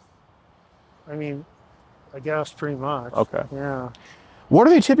toddlers. I mean, I guess pretty much. Okay. Yeah. What are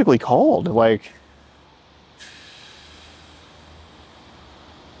they typically called? Like,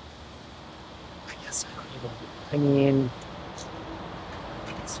 I guess I don't even. I mean.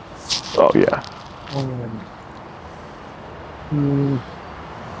 oh yeah.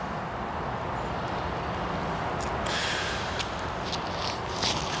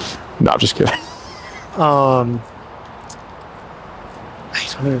 No, I'm just kidding. I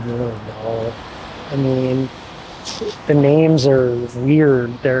don't even really know. I mean, the names are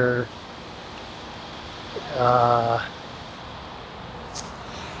weird. They're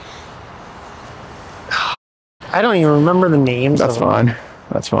I don't even remember the names. That's fine.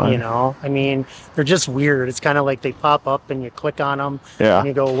 That's fine. You know, I mean, they're just weird. It's kind of like they pop up and you click on them. Yeah. And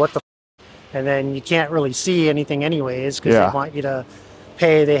you go, what the f-? And then you can't really see anything anyways because Yeah. they want you to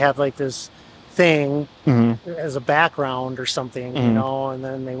pay. They have like this thing as a background or something, you know, and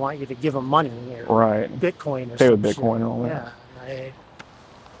then they want you to give them money or right. Bitcoin or pay something. with Bitcoin and all that. Yeah.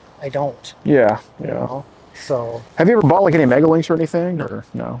 I don't. Yeah. You Yeah. know? So. Have you ever bought like any Megalinks or anything? No. Or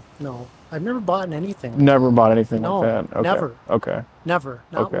no? No. I've never bought anything. Never bought anything No, like that? Okay. never. Okay. Never.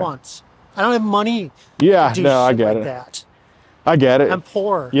 Not Okay. once. I don't have money Yeah, to do no, I shit get like it. that. I get it. I'm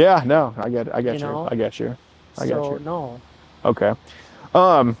poor. Yeah, no, I get it. I get You you. know? I get you. I get So, you. no. Okay.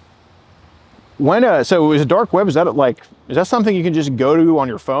 When so is a dark web, is that something you can just go to on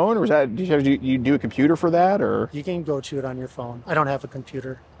your phone, or is that you do a computer for that, or? You can go to it on your phone. I don't have a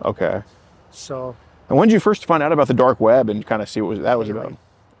computer. Okay. So. And when did you first find out about the dark web and kind of see what that was Haley. about?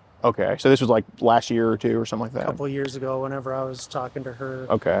 Okay, so this was like last year or two or something like that? A couple of years ago, whenever I was talking to her.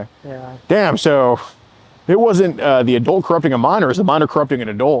 Okay. Yeah. Damn, so it wasn't the adult corrupting a minor, it's the minor corrupting an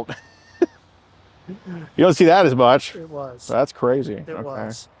adult. You don't see that as much. It was. That's crazy. It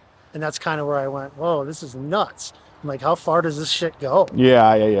was. And that's kind of where I went, whoa, this is nuts. I'm like, how far does this shit go?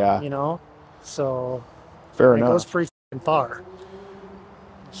 Yeah, yeah, yeah. You know? So. Fair It enough. goes pretty far.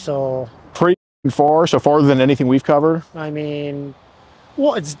 So. Pretty far, so farther than anything we've covered? I mean,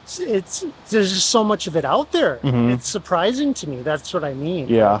 well, it's there's just so much of it out there. It's surprising to me. That's what I mean.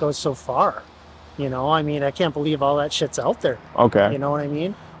 Yeah. It goes so far. You know, I mean, I can't believe all that shit's out there. Okay. You know what I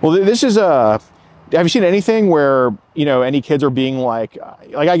mean? Well, this is have you seen anything where, you know, any kids are being like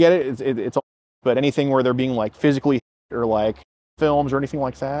I get it, it's all, but anything where they're being like physically or like films or anything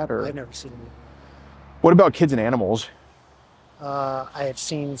like that? Or I've never seen it. what about kids and animals? I have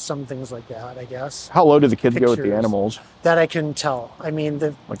seen some things like that, I guess. How low do the kids go with the Pictures. animals? That I couldn't tell. I mean,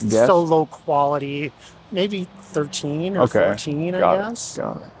 the Like guess? so low quality, maybe 13 or Okay. 14, Got I it. guess.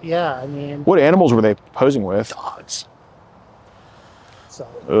 Got it. Yeah, I mean, What animals were they posing with? dogs. So,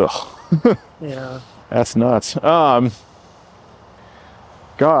 Ugh. yeah. That's nuts. God,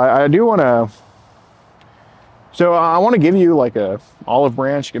 I do want to. So I want to give you like a olive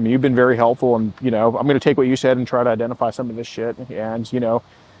branch. I mean, you've been very helpful, and you know, I'm going to take what you said and try to identify some of this shit. And you know,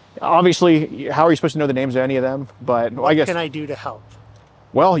 obviously, how are you supposed to know the names of any of them? But What I guess. can I do to help?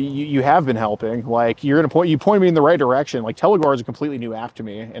 Well, you have been helping. Like you're going to you pointed me in the right direction. Like Teleguard is a completely new app to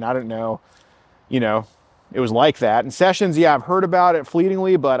me, and I didn't know, you know, it was like that. And Sessions, yeah, I've heard about it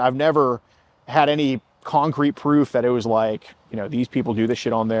fleetingly, but I've never had any concrete proof that it was like, you know, these people do this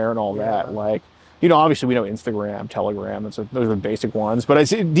shit on there and all that. Like, you know, obviously we know Instagram, Telegram, those are the basic ones. But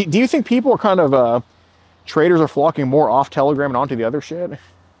do you think people are kind of, traders are flocking more off Telegram and onto the other shit?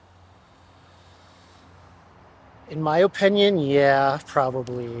 In my opinion, yeah,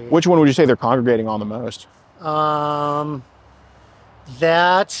 probably. Which one would you say they're congregating on the most?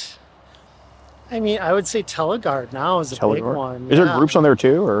 That, I mean, I would say Teleguard now is a big Teleguard? one. Is there groups on there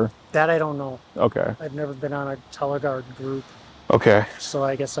too, or? That I don't know. Okay. I've never been on a Teleguard group, Okay. so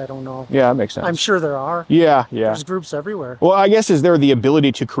I guess I don't know. Yeah, that makes sense. I'm sure there are. Yeah, yeah. There's groups everywhere. Well, I guess is there the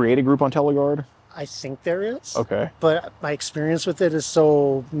ability to create a group on Teleguard? I think there is. Okay. But my experience with it is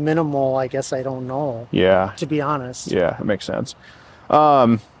so minimal, I guess I don't know, Yeah. to be honest. Yeah, that makes sense.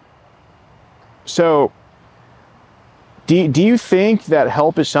 So do you think that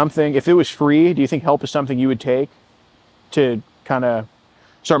help is something, if it was free, do you think help is something you would take to kind of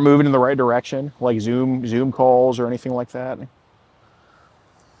start moving in the right direction, like Zoom calls or anything like that?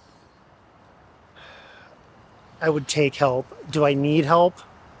 I would take help. Do I need help?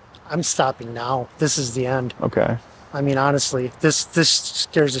 I'm stopping now. This is the end. Okay. I mean, honestly, this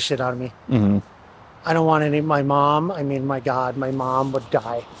scares the shit out of me. Mm-hmm. I don't want my mom, I mean, my God, my mom would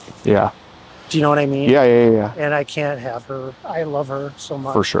die. Yeah. Do you know what I mean? Yeah. And I can't have her. I love her so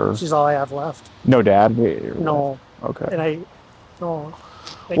much. For sure. She's all I have left. No dad? No. Okay. And I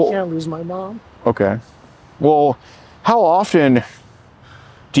can't lose my mom. Okay. Well, how often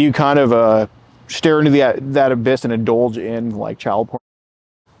do you kind of stare into that abyss and indulge in like child porn?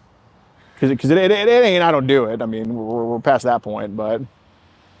 Because it ain't, I don't do it. I mean, we're past that point, but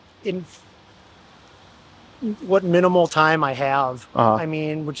in what minimal time I have, I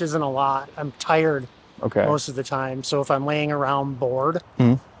mean, which isn't a lot. I'm tired most of the time. So if I'm laying around bored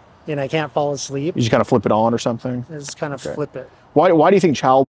and I can't fall asleep, you just kind of flip it on or something. I just kind of flip it. Why do you think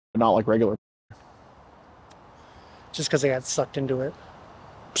child porn, not like regular? Just because I got sucked into it.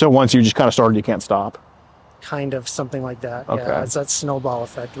 So once you just kind of started, you can't stop. Kind of something like that. Okay. Yeah, it's that snowball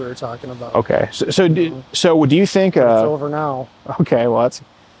effect we were talking about. Okay. So do you think it's over now? Okay.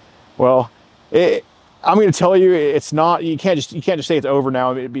 Well, I'm going to tell you, it's not. You can't just say it's over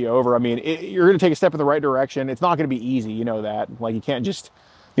now. It'd be over. I mean, you're going to take a step in the right direction. It's not going to be easy. You know that. Like you can't just,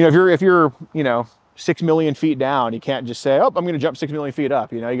 if you're 6 million feet down, you can't just say, oh, I'm going to jump 6 million feet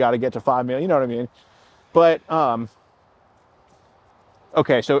up. You got to get to 5 million. You know what I mean? But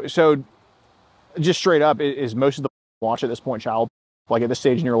okay. So just straight up, is most of the watch at this point child, like at this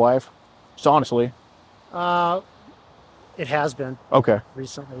stage in your life? Just honestly. It has been. Okay.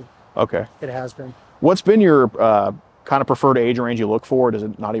 Recently. Okay. It has been. What's been your kind of preferred age range you look for? Does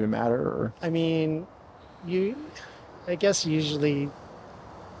it not even matter? Or? I mean, I guess usually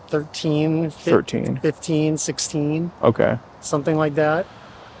 13, 15, 16. Okay. Something like that.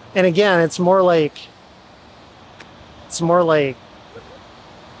 And again, it's more like,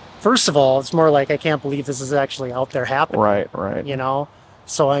 first of all, it's more like I can't believe this is actually out there happening. Right.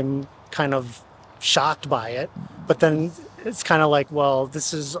 So I'm kind of shocked by it. But then it's kind of like, well,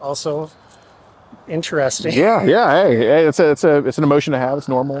 this is also interesting. Yeah. Hey, it's an emotion to have. It's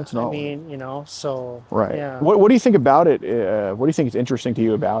normal. It's not. I mean, so. Right. Yeah. What do you think about it? What do you think is interesting to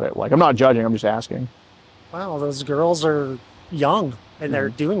you about it? Like, I'm not judging. I'm just asking. Wow, those girls are young and they're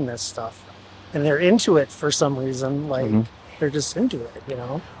doing this stuff, and they're into it for some reason. Like they're just into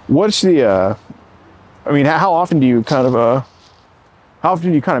it. What's the? I mean, how often do you kind of? How often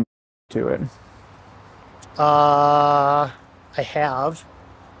do you kind of to it? I have,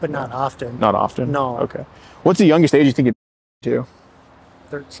 but not often. Not often? No. Okay. What's the youngest age you think it to?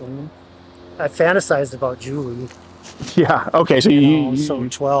 13. I fantasized about Julie. Yeah. Okay. So so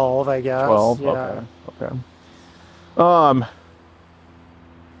 12, I guess. 12. Yeah. Okay.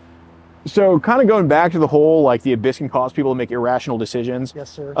 So kind of going back to the whole, like the abyss can cause people to make irrational decisions. Yes,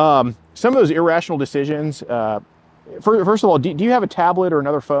 sir. Some of those irrational decisions, first of all, do you have a tablet or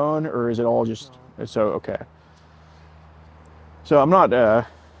another phone, or is it all just, so, okay. So I'm not,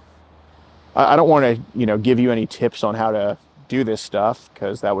 I don't want to, give you any tips on how to do this stuff,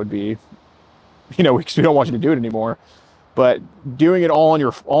 because that would be, because we don't want you to do it anymore. But doing it all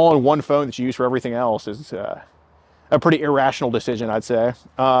on one phone that you use for everything else is a pretty irrational decision, I'd say.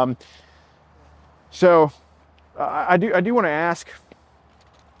 So I do want to ask,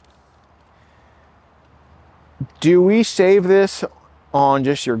 do we save this on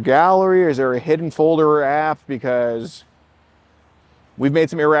just your gallery, or is there a hidden folder or app? Because we've made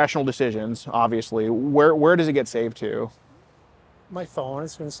some irrational decisions, obviously. Where does it get saved to? My phone.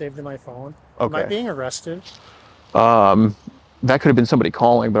 It's been saved to my phone. Okay. Am I being arrested? That could have been somebody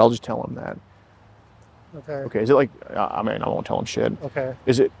calling, but I'll just tell them that. Okay. Okay. Is it like, I mean, I won't tell them shit. Okay.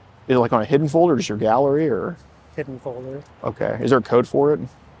 Is it like on a hidden folder, just your gallery, or? Hidden folder. Okay. Is there a code for it?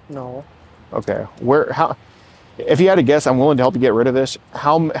 No. Okay. How? If you had to guess, I'm willing to help you get rid of this.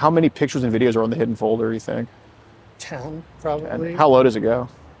 How many pictures and videos are on the hidden folder, you think? 10, probably. And how low does it go?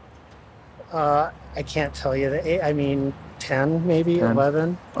 I can't tell you. I mean, 10, maybe 10.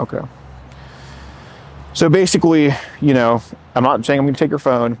 11. Okay. So basically, I'm not saying I'm going to take your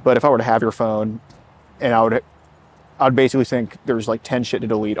phone, but if I were to have your phone, and I'd basically think there's like 10 shit to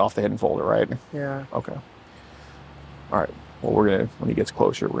delete off the hidden folder, right? Yeah. Okay. All right. Well, when he gets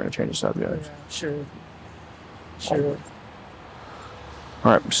closer, we're going to change the subject. Yeah, sure. Sure.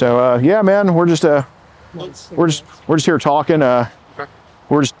 All right. So, yeah, man, we're just here talking. Okay.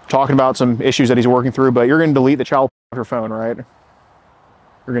 We're just talking about some issues that he's working through, but you're going to delete the child off your phone, right?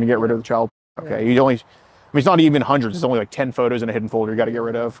 You're going to get rid of the child. Okay. Yeah. It's not even hundreds. It's only like 10 photos in a hidden folder you got to get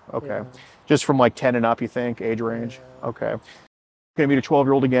rid of. Okay. Yeah. Just from like 10 and up, you think, age range? Yeah. Okay. Going to meet a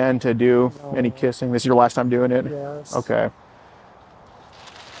 12-year-old again to do any kissing? This is your last time doing it? Yes. Okay.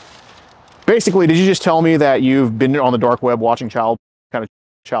 Basically, did you just tell me that you've been on the dark web watching child, and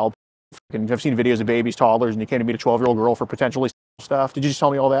have seen videos of babies, toddlers, and you came to meet a 12-year-old girl for potentially stuff? Did you just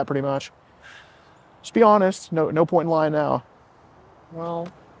tell me all that pretty much? Just be honest. No point in lying now. Well,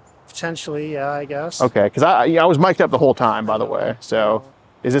 Potentially, yeah, I guess. Okay, because I was mic'd up the whole time, by the way. So,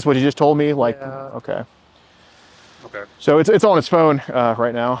 is this what you just told me? Like, Yeah. okay. Okay. So it's on its phone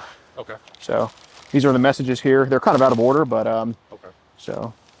right now. Okay. So, these are the messages here. They're kind of out of order, but Okay.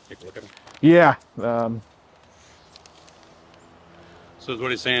 so. Take a look at them. Yeah. So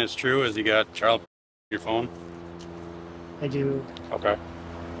what he's saying is true. Is you got child your phone? I do. Okay.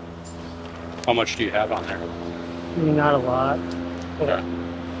 How much do you have on there? I mean, not a lot. Okay.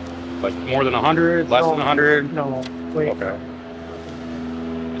 Like more than 100? Less than 100? No. Wait. Okay.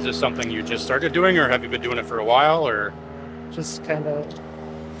 Is this something you just started doing, or have you been doing it for a while, or? Just kind of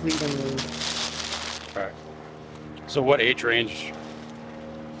fleetingly. Okay. So what age range?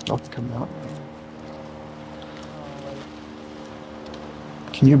 Oh, it's coming out.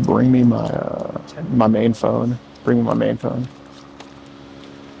 Can you bring me my main phone? Bring me my main phone.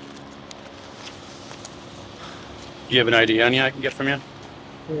 Do you have an ID on you I can get from you?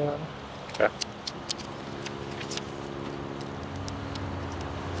 Yeah. Okay.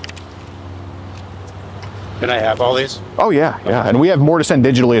 Can I have all these? Oh yeah, yeah, and we have more to send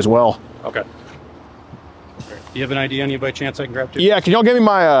digitally as well. Okay. Do you have an ID on you by chance I can grab too? Yeah, can y'all give me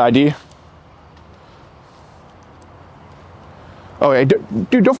my ID? Oh, hey,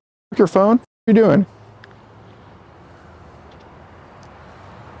 dude, don't f your phone. What are you doing?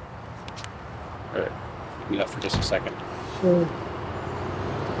 All right. Give me that for just a second. Sure.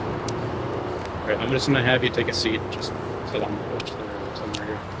 All right, I'm just gonna have you take a seat, just sit on the bench there or somewhere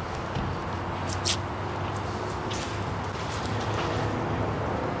here.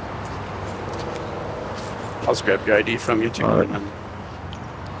 I'll just grab your ID from you too. All right.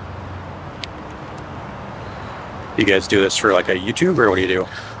 You guys do this for like a YouTube, or what do you do?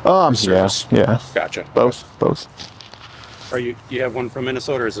 Yes, yeah. Gotcha. Both. Are you have one from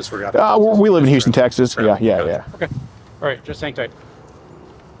Minnesota, or is this where you We live in Houston, Texas. Yeah. Okay. All right, just hang tight.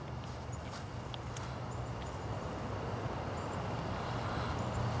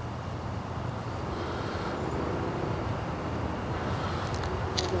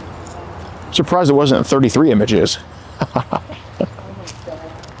 Surprised it wasn't 33 images.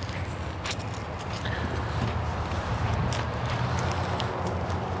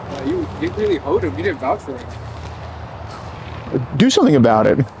 You really owed him. You didn't vouch for him. Do something about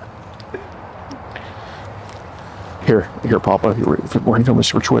it. Here, Papa. We're going to film this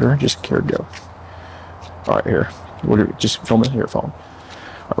for Twitter. Just here, go. All right, here. We're just film it here, phone.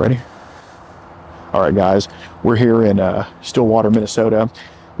 All right, ready? All right, guys. We're here in Stillwater, Minnesota.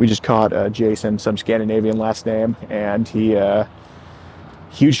 We just caught Jason, some Scandinavian last name, and he,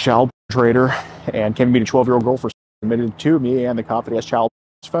 huge child trader, and came to meet a 12-year-old girl for admitted to me and the cop that he has child on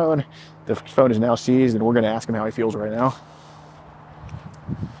his phone. The phone is now seized, and we're going to ask him how he feels right now.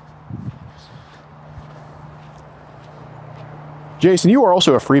 Jason, you are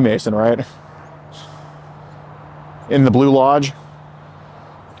also a Freemason, right? In the Blue Lodge?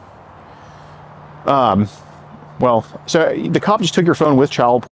 Well, so the cop just took your phone with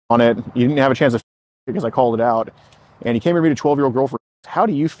child on it. You didn't have a chance to because I called it out. And he came here to meet a 12-year-old girl for. How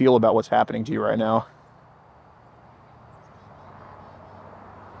do you feel about what's happening to you right now?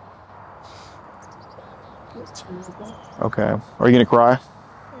 Okay. Are you gonna cry?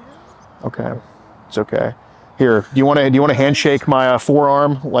 Okay. It's okay. Here, do you want to handshake my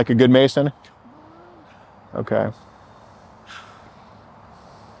forearm like a good Mason? Okay.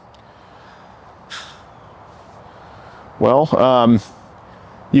 Well,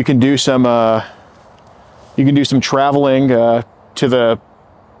 you can do some traveling to the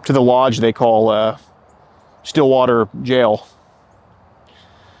lodge they call Stillwater Jail.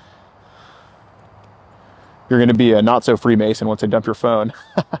 You're going to be a not so Freemason once they dump your phone.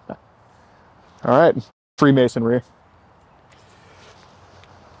 All right, Freemasonry.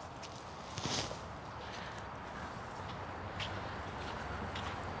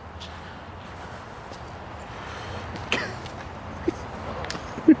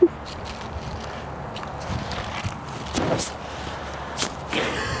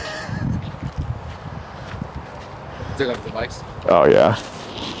 Oh yeah,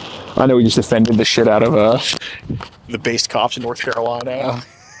 I know we just offended the shit out of the based cops in North Carolina.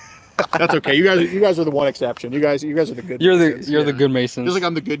 That's okay. You guys are the one exception. You guys are the good. You're Masons. the good Masons. Just like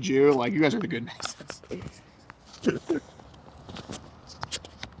I'm the good Jew. Like you guys are the good Masons.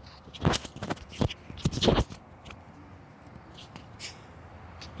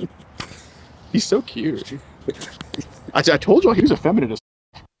 He's so cute. I told you he was a feminist.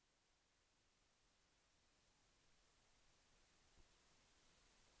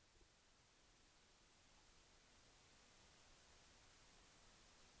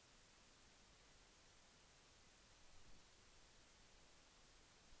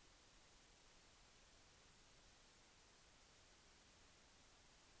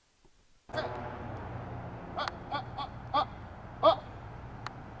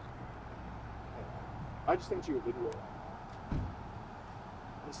 just sent you a video.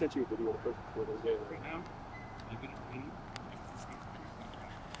 I just sent you a video of the photos there right now.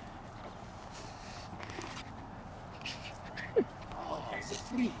 Oh, it's a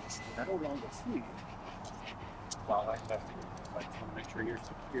flea. I don't want to flea. Well, I have to. I just want to make sure you're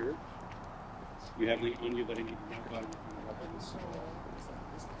secure. You have any on you that I need to know about the weapons?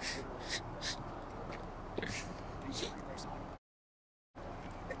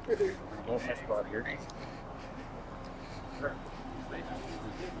 Go my spot here.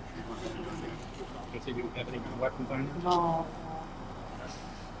 Does he have any weapons on you? No.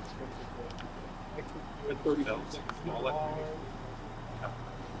 With 30 bells, small left.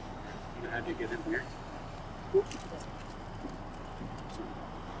 How'd you get in here?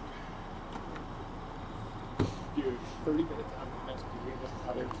 Dude, 30 minutes after next week,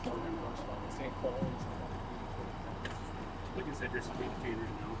 other the same quality. Like I said, you're communicating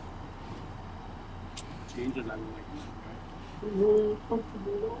now. Changes I would like to see. Really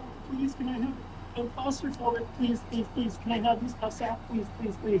comfortable. Please, can I have a foster for it? Please, please, please. Can I have this house out? Please,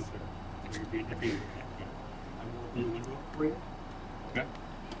 please, please. You're being happy. I'm opening the window for you. Okay.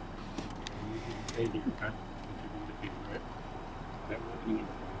 Hey, dear, okay. Right? Okay, we're opening the window.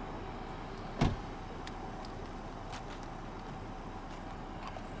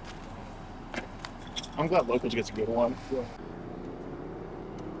 I'm glad Locals gets a good one. Yeah.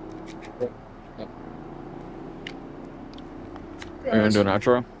 Guys, Are you gonna do an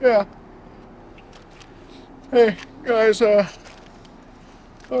outro? yeah. Hey, guys,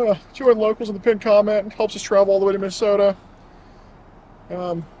 join Locals in the pinned comment. It helps us travel all the way to Minnesota.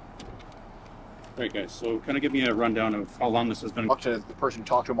 All right, guys, so kind of give me a rundown of how long this has been. Talk to the person who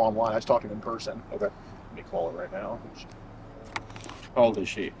talked to him online. I was talking to him in person. Okay. Let me call her right now. How old is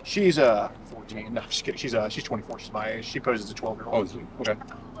she? She's 14. No, I'm just kidding. She's 24. She's my age. She poses as a 12-year-old. Oh, okay.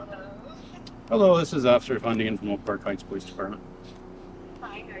 Hello, this is Officer Bundy from Oak Park Heights Police Department.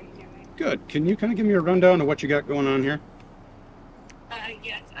 Hi, how are you doing? Good. Can you kind of give me a rundown of what you got going on here?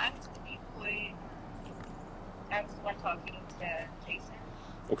 Yes, I'm Stillwater. I was one talking to Jason.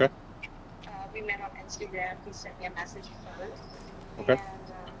 Okay. We met on Instagram. He sent me a message first. Okay. And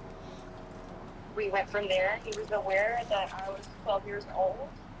we went from there. He was aware that I was 12 years old.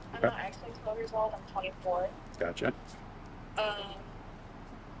 I'm Okay. not actually 12 years old. I'm 24. Gotcha.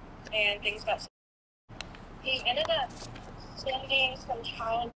 And things got. He ended up sending some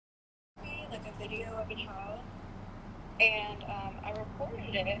child, like a video of a child, and I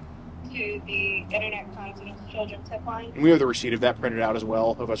reported it to the Internet Crimes Against Children tip line. And we have the receipt of that printed out as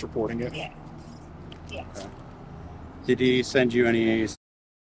well, of us reporting it. Yeah. Yeah. Okay. Did he send you any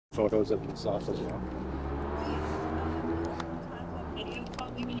photos of himself as well?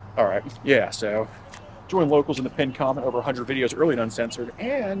 All right. Yeah, so join Locals in the pinned comment, over 100 videos early and uncensored,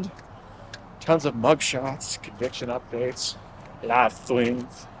 and tons of mugshots, conviction updates, live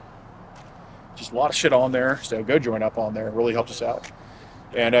flings. Just a lot of shit on there, so go join up on there. It really helps us out.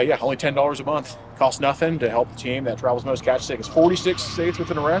 And yeah, only $10 a month. Costs nothing to help the team that travels most catch tickets. 46 states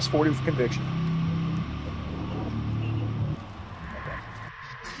with an arrest, 40 with conviction.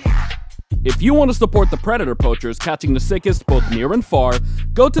 If you want to support the predator poachers catching the sickest both near and far,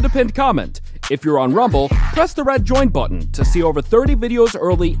 go to the pinned comment. If you're on Rumble, press the red join button to see over 30 videos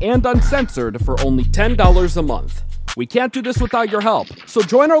early and uncensored for only $10 a month. We can't do this without your help, so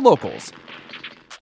join our locals.